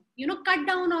join you. Cut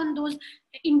down on those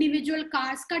individual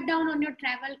cars, cut down on your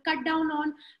travel, cut down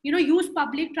on, use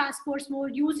public transports more,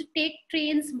 take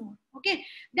trains more. Okay.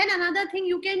 Then another thing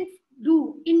you can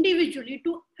do individually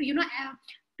to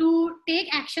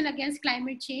take action against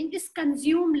climate change is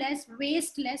consume less,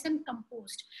 waste less, and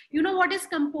compost. What is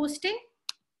composting?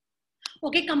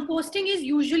 Okay, composting is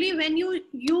usually when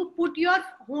you put your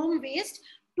home waste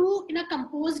in a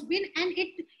compost bin, and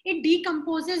it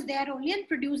decomposes there only and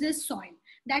produces soil.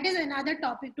 That is another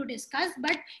topic to discuss,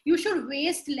 but you should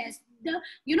waste less. The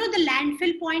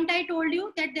landfill point I told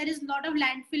you, that there is a lot of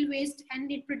landfill waste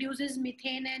and it produces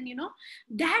methane, and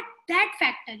that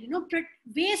factor,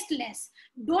 waste less.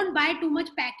 Don't buy too much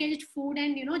packaged food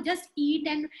and just eat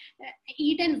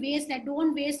and waste that.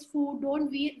 Don't waste food,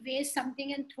 don't waste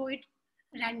something and throw it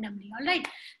randomly. All right.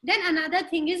 Then another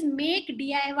thing is make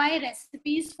DIY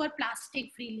recipes for plastic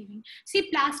free living. See,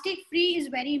 plastic free is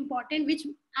very important, which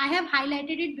I have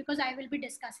highlighted it because I will be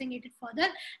discussing it further.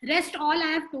 Rest all I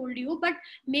have told you, but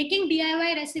making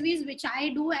DIY recipes, which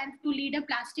I do, and to lead a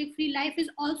plastic free life is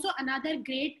also another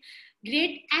great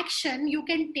action you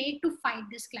can take to fight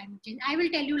this climate change. I will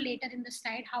tell you later in the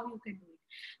slide how you can do it.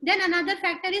 Then another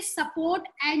factor is support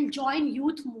and join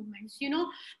youth movements. You know,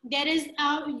 there is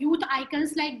youth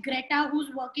icons like Greta,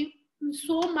 who's working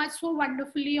so much, so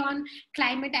wonderfully on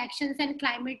climate actions and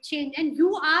climate change. And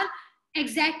you are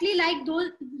exactly like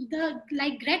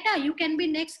like Greta. You can be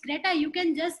next Greta. You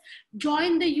can just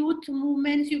join the youth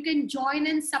movements. You can join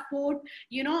and support,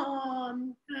 you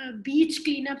know, beach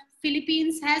cleanup.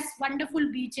 Philippines has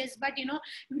wonderful beaches, but you know,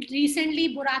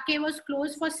 recently Boracay was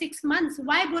closed for 6 months.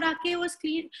 Why Boracay was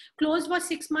closed for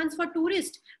 6 months for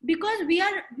tourists? Because we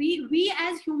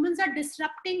as humans are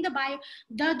disrupting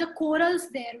the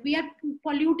corals there. We are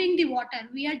polluting the water.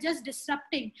 We are just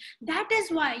disrupting. That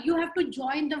is why you have to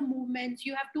join the movements.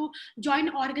 You have to join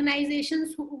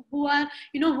organizations who are,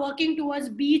 you know, working towards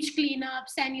beach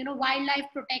cleanups and, you know, wildlife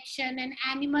protection and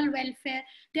animal welfare.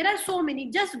 There are so many.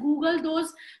 Just Google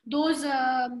those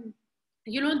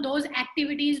you know, those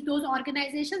activities, those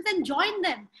organizations, and join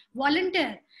them,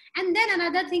 volunteer. And then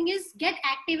another thing is get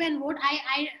active and vote.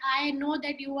 I know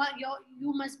that you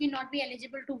must be not be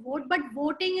eligible to vote, but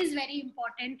voting is very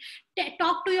important.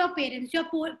 Talk to your parents. Your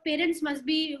parents must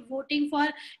be voting for,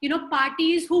 you know,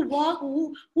 parties who work,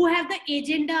 who have the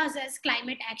agendas as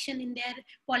climate action in their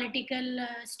political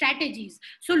strategies.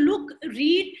 So look,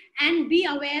 read and be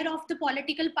aware of the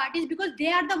political parties, because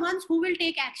they are the ones who will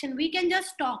take action. We can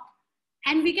just talk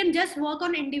and we can just work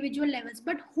on individual levels,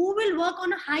 but who will work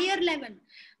on a higher level?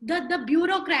 The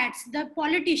bureaucrats, the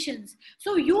politicians.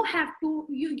 So you have to,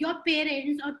 your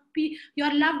parents or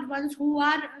your loved ones who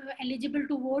are eligible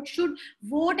to vote should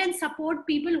vote and support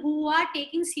people who are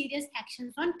taking serious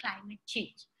actions on climate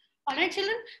change. All right,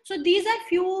 children. So these are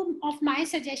few of my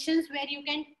suggestions where you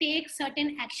can take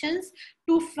certain actions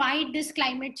to fight this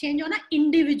climate change on an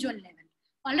individual level.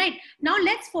 All right, now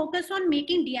let's focus on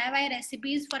making DIY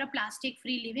recipes for a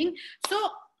plastic-free living. So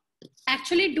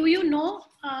actually, do you know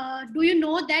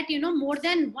that, you know, more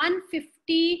than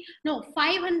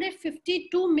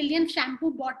 552 million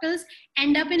shampoo bottles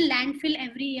end up in landfill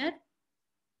every year?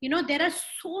 You know, there are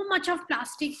so much of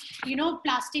plastic, you know,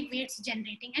 plastic waste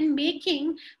generating. And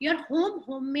making your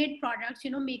homemade products,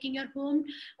 you know, making your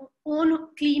own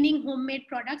cleaning homemade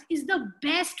products is the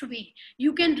best way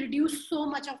you can reduce so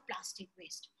much of plastic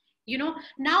waste. You know,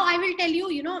 now I will tell you,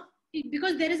 you know,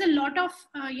 because there is a lot of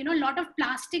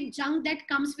plastic junk that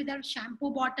comes with our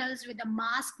shampoo bottles, with the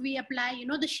mask we apply, you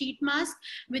know, the sheet mask,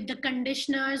 with the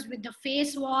conditioners, with the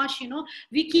face wash. You know,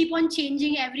 we keep on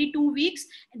changing every 2 weeks,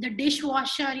 the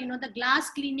dishwasher, you know, the glass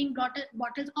cleaning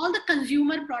bottles, all the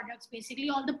consumer products, basically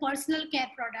all the personal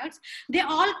care products, they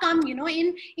all come, you know,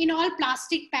 in all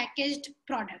plastic packaged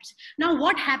products. Now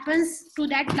what happens to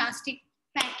that plastic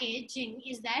packaging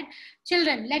is that,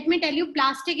 children, let me tell you,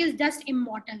 plastic is just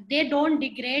immortal. They don't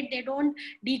degrade, they don't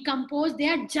decompose, they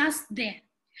are just there.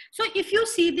 So if you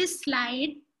see this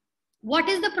slide, what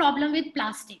is the problem with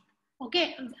plastic?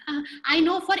 Okay, I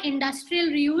know for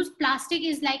industrial reuse, plastic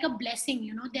is like a blessing.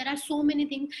 You know, there are so many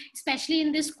things, especially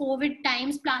in this COVID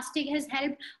times, plastic has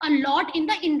helped a lot in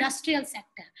the industrial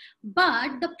sector.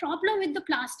 But the problem with the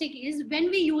plastic is when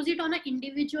we use it on an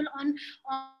individual, on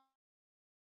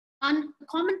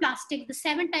common plastic, the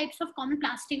 7 types of common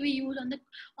plastic we use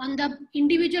on the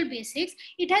individual basics,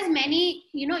 it has many,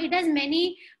 you know, it has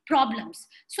many problems.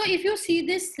 So if you see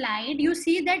this slide, you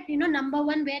see that, you know, number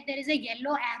 1, where there is a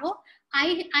yellow arrow,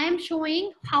 I am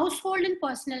showing household and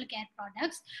personal care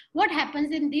products. What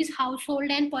happens in these household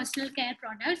and personal care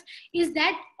products is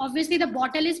that obviously the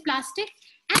bottle is plastic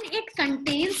and it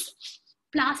contains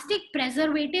plastic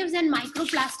preservatives and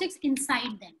microplastics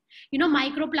inside them. You know,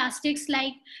 microplastics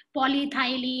like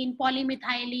polyethylene,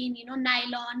 polymethylene, you know,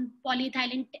 nylon,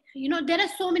 polyethylene, you know, there are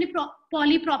so many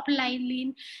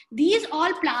polypropylene. These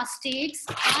all plastics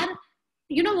are,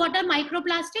 you know, what are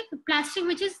microplastic? Plastic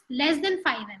which is less than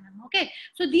 5 mm. Okay,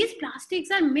 so these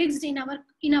plastics are mixed in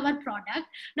our product.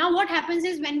 Now what happens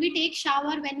is when we take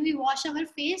shower, when we wash our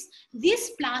face,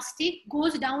 this plastic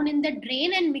goes down in the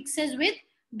drain and mixes with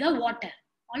the water.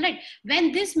 All right,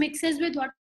 when this mixes with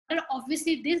water,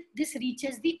 obviously this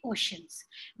reaches the oceans.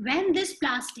 When this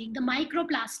plastic, the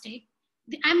microplastic,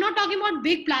 I'm not talking about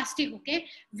big plastic, okay?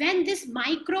 When this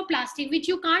microplastic, which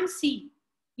you can't see,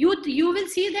 you will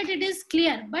see that it is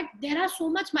clear, but there are so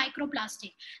much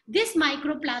microplastic. This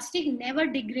microplastic never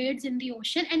degrades in the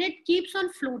ocean and it keeps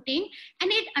on floating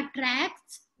and it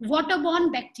attracts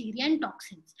waterborne bacteria and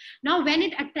toxins. Now, when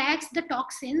it attracts the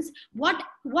toxins, what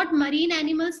marine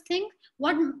animals think?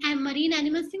 What marine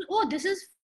animals think? Oh, this is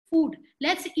food.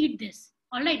 Let's eat this.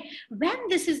 All right. When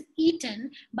this is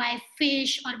eaten by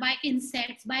fish or by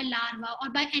insects, by larvae or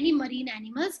by any marine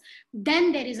animals,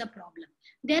 then there is a problem.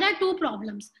 there are two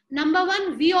problems. Number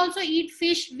one, we also eat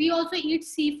fish, we also eat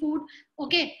seafood.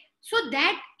 Okay, so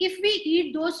that if we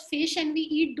eat those fish and we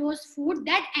eat those food,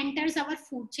 that enters our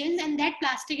food chains, and that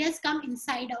plastic has come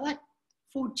inside our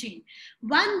food chain.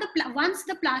 Once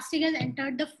the plastic has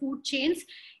entered the food chains,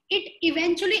 it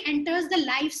eventually enters the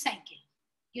life cycle.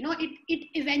 It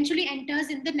eventually enters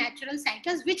in the natural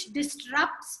cycles, which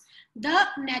disrupts the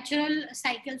natural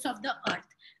cycles of the earth.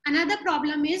 Another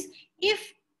problem is,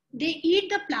 if they eat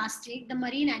the plastic, the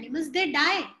marine animals, they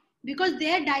die because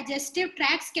their digestive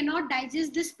tracts cannot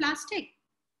digest this plastic.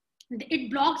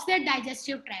 It blocks their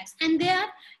digestive tracts, and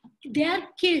they are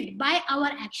killed by our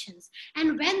actions.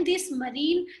 And when these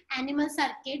marine animals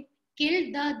are killed,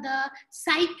 the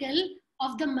cycle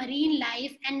of the marine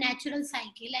life and natural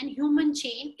cycle and human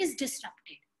chain is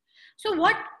disrupted. So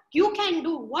what you can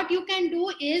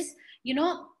do is,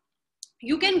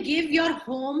 you can give your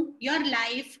home, your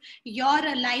life,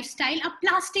 your lifestyle a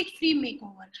plastic free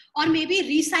makeover, or maybe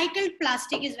recycled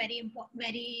plastic is very important,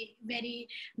 very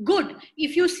good.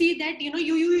 If you see that,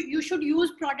 you should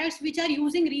use products which are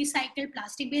using recycled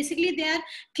plastic. Basically, they are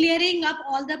clearing up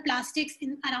all the plastics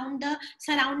around the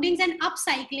surroundings and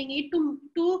upcycling it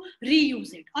to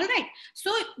reuse it. All right,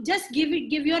 so just give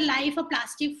your life a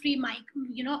plastic free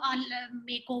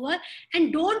makeover,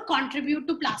 and don't contribute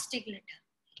to plastic litter.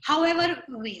 However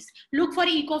ways, look for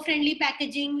eco-friendly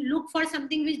packaging, look for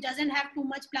something which doesn't have too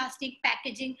much plastic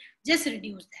packaging, just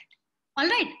reduce that. All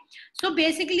right, so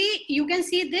basically you can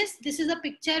see this is a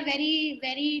picture,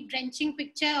 very drenching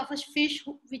picture of a fish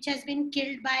which has been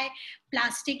killed by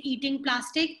plastic, eating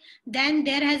plastic. Then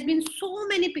there has been so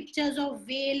many pictures of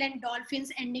whale and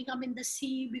dolphins ending up in the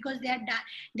sea because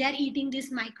they are eating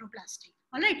this microplastic.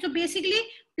 All right, so basically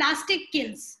plastic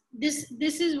kills. This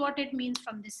is what it means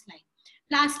from this slide.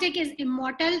 Plastic is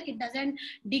immortal. It doesn't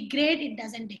degrade. It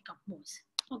doesn't decompose.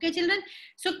 Okay, children.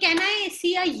 So can I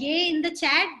see a yay in the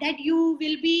chat that you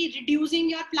will be reducing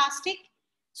your plastic,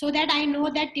 so that I know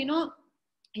that,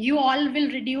 you all will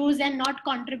reduce and not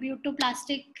contribute to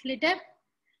plastic litter?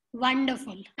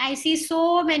 Wonderful. I see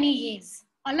so many yays.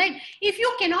 All right. If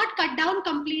you cannot cut down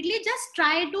completely, just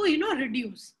try to,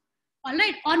 reduce. All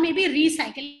right. Or maybe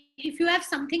recycle. If you have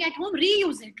something at home,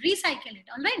 reuse it, recycle it.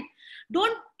 All right.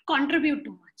 Don't contribute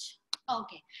too much.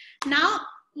 Okay, now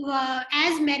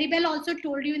as Maribel also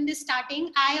told you in the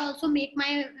starting, I also make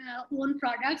my own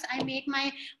products.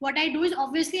 What I do is,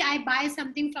 obviously I buy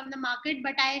something from the market,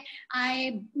 but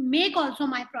I make also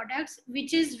my products,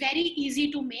 which is very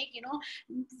easy to make.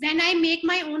 When I make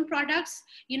my own products,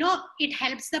 it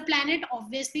helps the planet.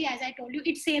 Obviously, as I told you,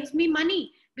 it saves me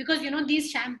money, because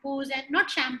these shampoos, and not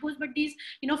shampoos, but these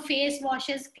face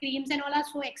washes, creams and all are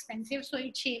so expensive, so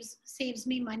it saves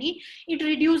me money. It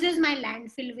reduces my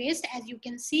landfill waste, as you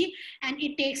can see, and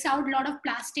it takes out a lot of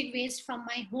plastic waste from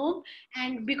my home.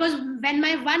 And because when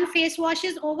my one face wash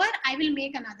is over, I will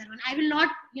make another one. I will not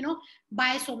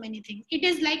buy so many things. It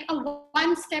is like a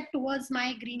one step towards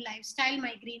my green lifestyle,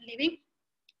 my green living.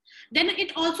 Then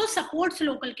it also supports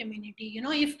local community.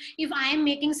 If I am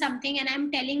making something and I'm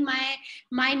telling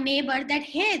my neighbor that,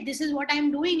 hey, this is what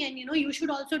I'm doing, and you should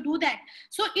also do that,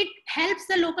 so it helps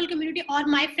the local community. Or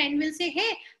my friend will say,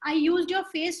 hey, I used your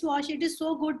face wash, it is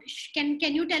so good, can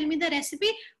you tell me the recipe?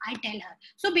 I tell her.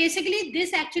 So basically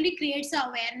this actually creates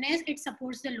awareness, it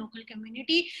supports the local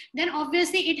community. Then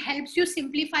obviously it helps you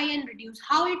simplify and reduce.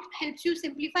 How it helps you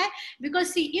simplify? Because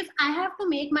see, if I have to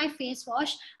make my face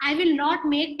wash, I will not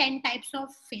make 10 types of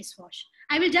face wash.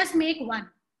 I will just make one.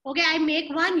 Okay, I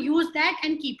make one, use that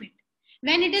and keep it.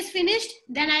 When it is finished,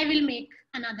 then I will make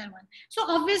another one. So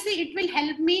obviously it will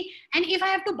help me. And if I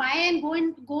have to buy and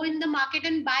go in the market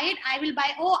and buy it, I will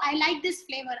buy, oh, I like this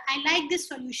flavor, I like this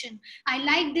solution, I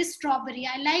like this strawberry,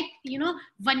 I like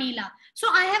vanilla. So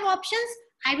I have options.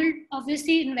 I will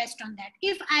obviously invest on that.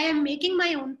 If I am making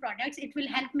my own products, it will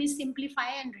help me simplify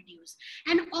and reduce.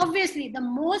 And obviously the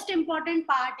most important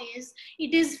part is,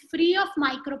 it is free of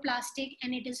microplastic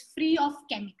and it is free of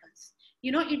chemicals.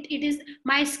 It is,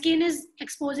 my skin is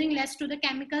exposing less to the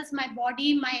chemicals, my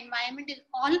body, my environment is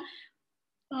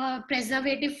all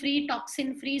preservative free,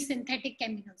 toxin free, synthetic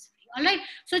chemicals free. All right,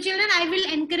 so children, I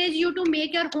will encourage you to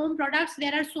make your home products.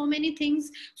 There are so many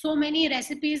things, so many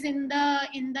recipes in the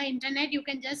internet. You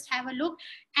can just have a look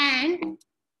and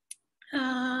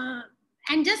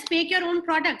just make your own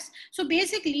products. So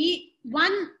basically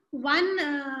one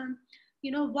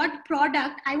what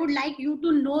product I would like you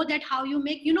to know, that how you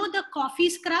make, the coffee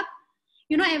scrub.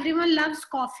 Everyone loves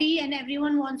coffee and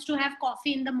everyone wants to have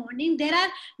coffee in the morning. There are,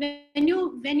 when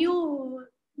you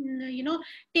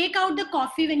take out the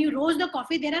coffee. When you roast the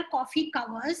coffee, there are coffee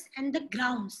covers and the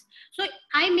grounds. So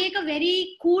I make a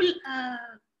very cool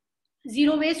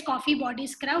zero waste coffee body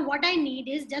scrub. What I need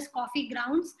is just coffee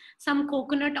grounds, some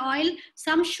coconut oil,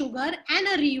 some sugar, and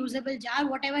a reusable jar.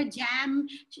 Whatever jam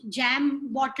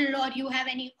bottle, or you have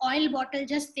any oil bottle,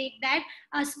 just take that,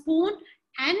 a spoon,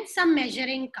 and some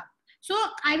measuring cup. So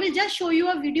I will just show you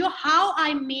a video how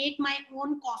I make my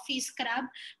own coffee scrub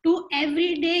to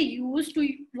everyday use to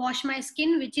wash my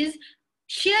skin, which is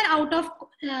sheer out of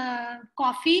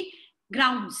coffee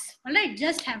grounds. All right,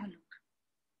 just have a look.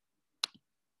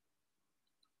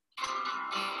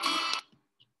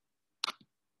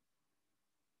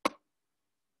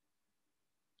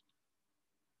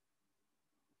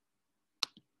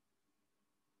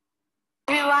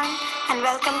 Everyone, and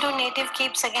welcome to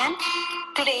Nativekeeps again.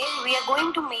 Today we are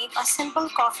going to make a simple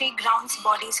coffee grounds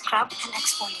body scrub and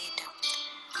exfoliator.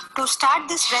 To start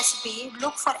this recipe,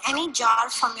 look for any jar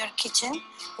from your kitchen,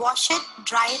 wash it,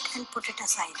 dry it, and put it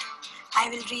aside. I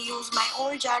will reuse my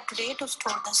old jar today to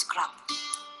store the scrub.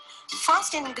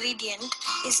 First ingredient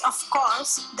is, of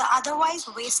course, the otherwise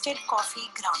wasted coffee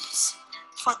grounds.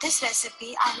 For this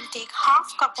recipe, I will take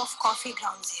half cup of coffee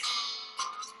grounds here.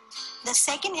 The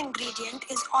second ingredient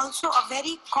is also a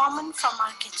very common from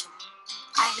our kitchen.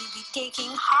 I will be taking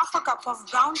half a cup of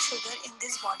brown sugar in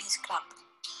this body scrub.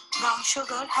 Brown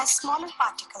sugar has smaller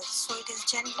particles, so it is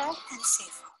gentler and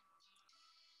safer.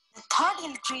 The third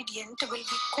ingredient will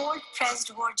be cold pressed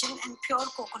virgin and pure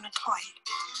coconut oil.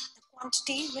 The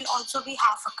quantity will also be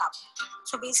half a cup.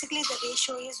 So basically the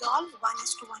ratio is all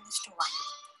 1:1:1.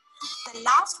 The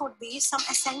last would be some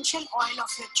essential oil of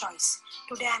your choice.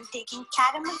 Today I am taking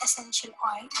caramel essential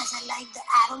oil as I like the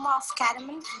aroma of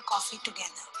caramel and coffee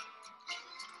together.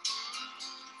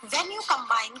 When you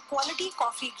combine quality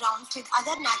coffee grounds with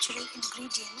other natural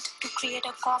ingredients to create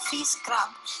a coffee scrub,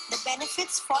 the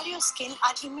benefits for your skin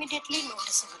are immediately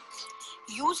noticeable.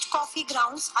 Used coffee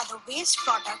grounds are the waste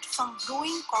product from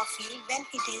brewing coffee when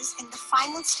it is in the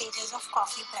final stages of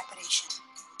coffee preparation.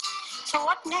 So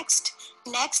what next?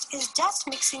 Next is just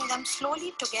mixing them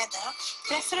slowly together,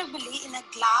 preferably in a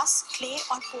glass, clay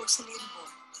or porcelain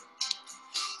bowl.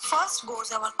 First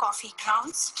goes our coffee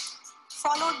grounds,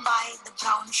 followed by the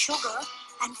brown sugar,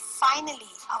 and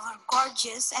finally our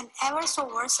gorgeous and ever so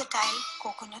versatile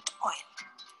coconut oil.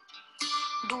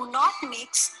 Do not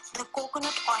mix the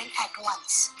coconut oil at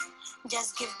once.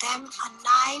 Just give them a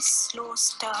nice slow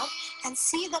stir and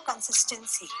see the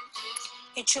consistency.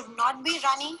 It should not be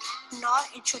runny, nor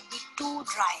it should be too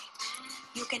dry.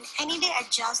 You can any day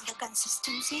adjust the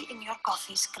consistency in your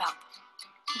coffee scrub.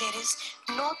 There is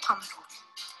no thumb rule.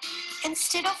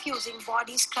 Instead of using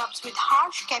body scrubs with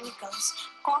harsh chemicals,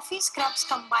 coffee scrubs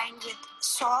combined with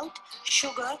salt,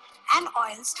 sugar, and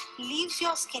oils leaves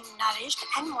your skin nourished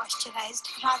and moisturized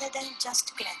rather than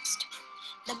just cleansed.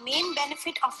 The main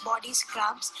benefit of body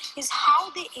scrubs is how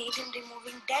they aid in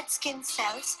removing dead skin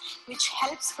cells, which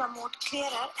helps promote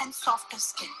clearer and softer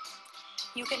skin.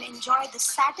 You can enjoy the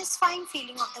satisfying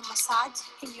feeling of the massage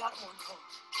in your own home.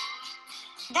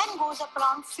 Then goes up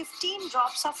around 15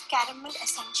 drops of caramel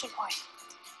essential oil.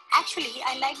 Actually,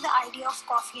 I like the idea of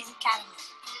coffee and caramel,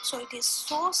 so it is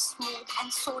so smooth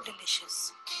and so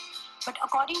delicious. But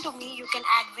according to me, you can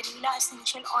add vanilla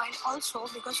essential oil also,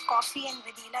 because coffee and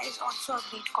vanilla is also a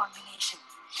great combination.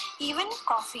 Even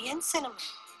coffee and cinnamon.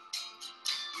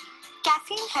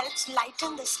 Caffeine helps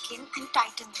lighten the skin and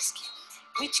tighten the skin,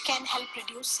 which can help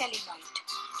reduce cellulite.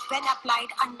 When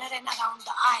applied under and around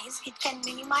the eyes, it can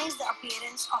minimize the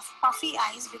appearance of puffy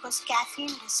eyes because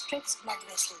caffeine restricts blood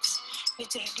vessels,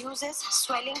 which reduces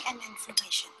swelling and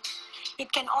inflammation.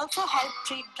 It can also help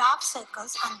treat dark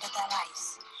circles under the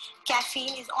eyes.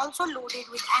 Caffeine is also loaded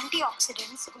with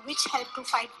antioxidants which help to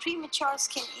fight premature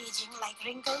skin aging like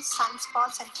wrinkles,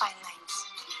 sunspots, and fine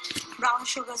lines. Brown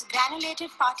sugar's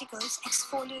granulated particles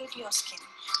exfoliate your skin,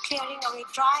 clearing away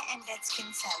dry and dead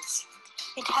skin cells.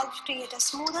 It helps create a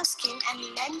smoother skin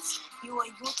and lends you a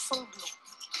youthful glow.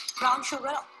 Brown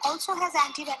sugar also has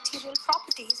antibacterial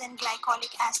properties and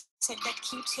glycolic acid that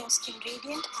keeps your skin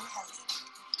radiant and healthy.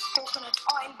 Coconut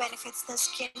oil benefits the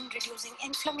skin, reducing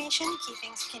inflammation,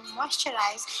 keeping skin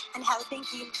moisturized, and helping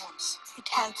heal wounds. It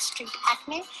helps treat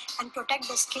acne and protect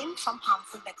the skin from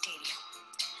harmful bacteria.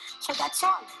 So that's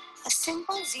all. A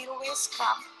simple zero-waste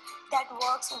scrub that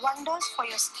works wonders for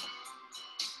your skin.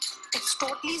 It's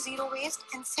totally zero waste,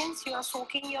 and since you are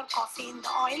soaking your coffee in the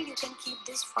oil, you can keep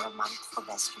this for a month for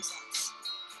best results.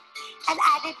 An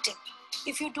added tip.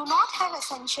 If you do not have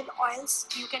essential oils,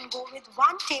 you can go with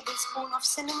 1 tablespoon of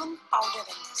cinnamon powder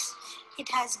in this. It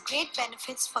has great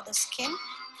benefits for the skin,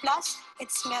 plus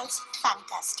it smells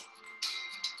fantastic.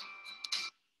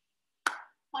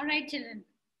 All right, children.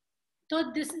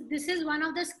 So this is one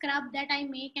of the scrub that I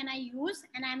make and I use,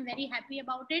 and I'm very happy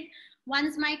about it.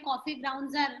 Once my coffee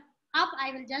grounds are up,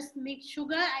 I will just mix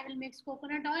sugar, I will mix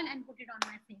coconut oil and put it on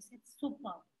my face. It's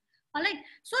superb. All right.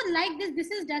 So like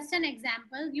this is just an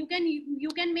example. You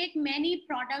can make many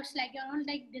products like your own.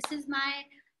 Like this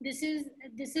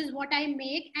is what I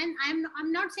make, and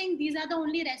I'm not saying these are the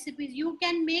only recipes. You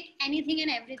can make anything and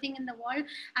everything in the world.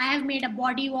 I have made a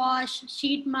body wash,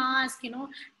 sheet mask,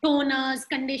 toners,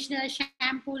 conditioners,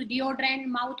 shampoos, deodorant,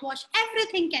 mouthwash.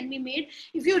 Everything can be made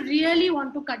if you really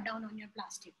want to cut down on your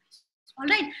plastic waste. All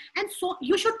right. And so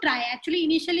you should try. Actually,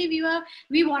 initially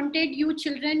we wanted you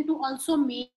children to also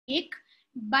make,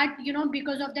 but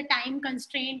because of the time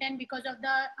constraint and because of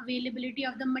the availability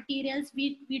of the materials,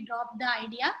 we dropped the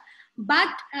idea. But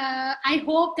I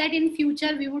hope that in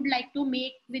future we would like to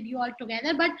make with you all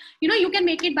together. But you can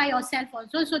make it by yourself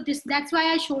also. So that's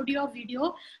why I showed you a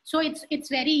video. So it's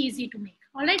very easy to make.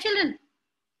 All right, children.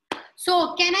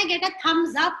 So can I get a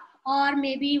thumbs up, or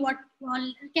maybe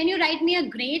can you write me a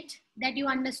great that you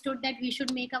understood that we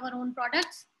should make our own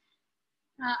products?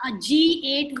 A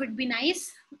G8 would be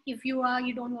nice if you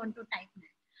don't want to type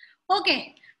that.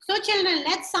 Okay, so children,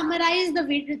 let's summarize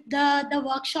the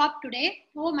workshop today.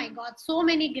 Oh my God, so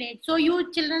many grades. So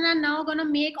you children are now gonna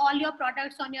make all your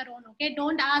products on your own. Okay,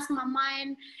 don't ask mama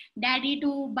and daddy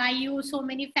to buy you so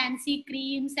many fancy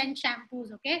creams and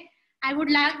shampoos. Okay, I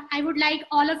would like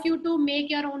all of you to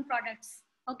make your own products.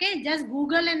 Okay, just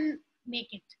Google and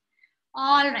make it.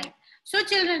 All right. So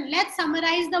children, let's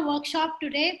summarize the workshop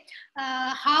today.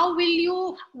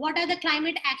 What are the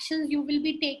climate actions you will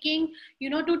be taking,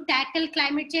 to tackle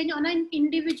climate change on an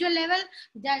individual level?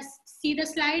 Just see the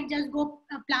slide, just go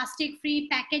plastic free,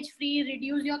 package free,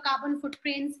 reduce your carbon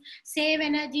footprints, save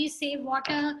energy, save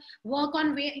water, work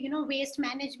on waste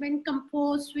management,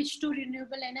 compost, switch to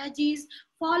renewable energies,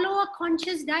 follow a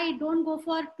conscious diet. Don't go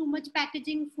for too much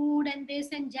packaging food and this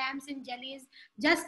and jams and jellies. Just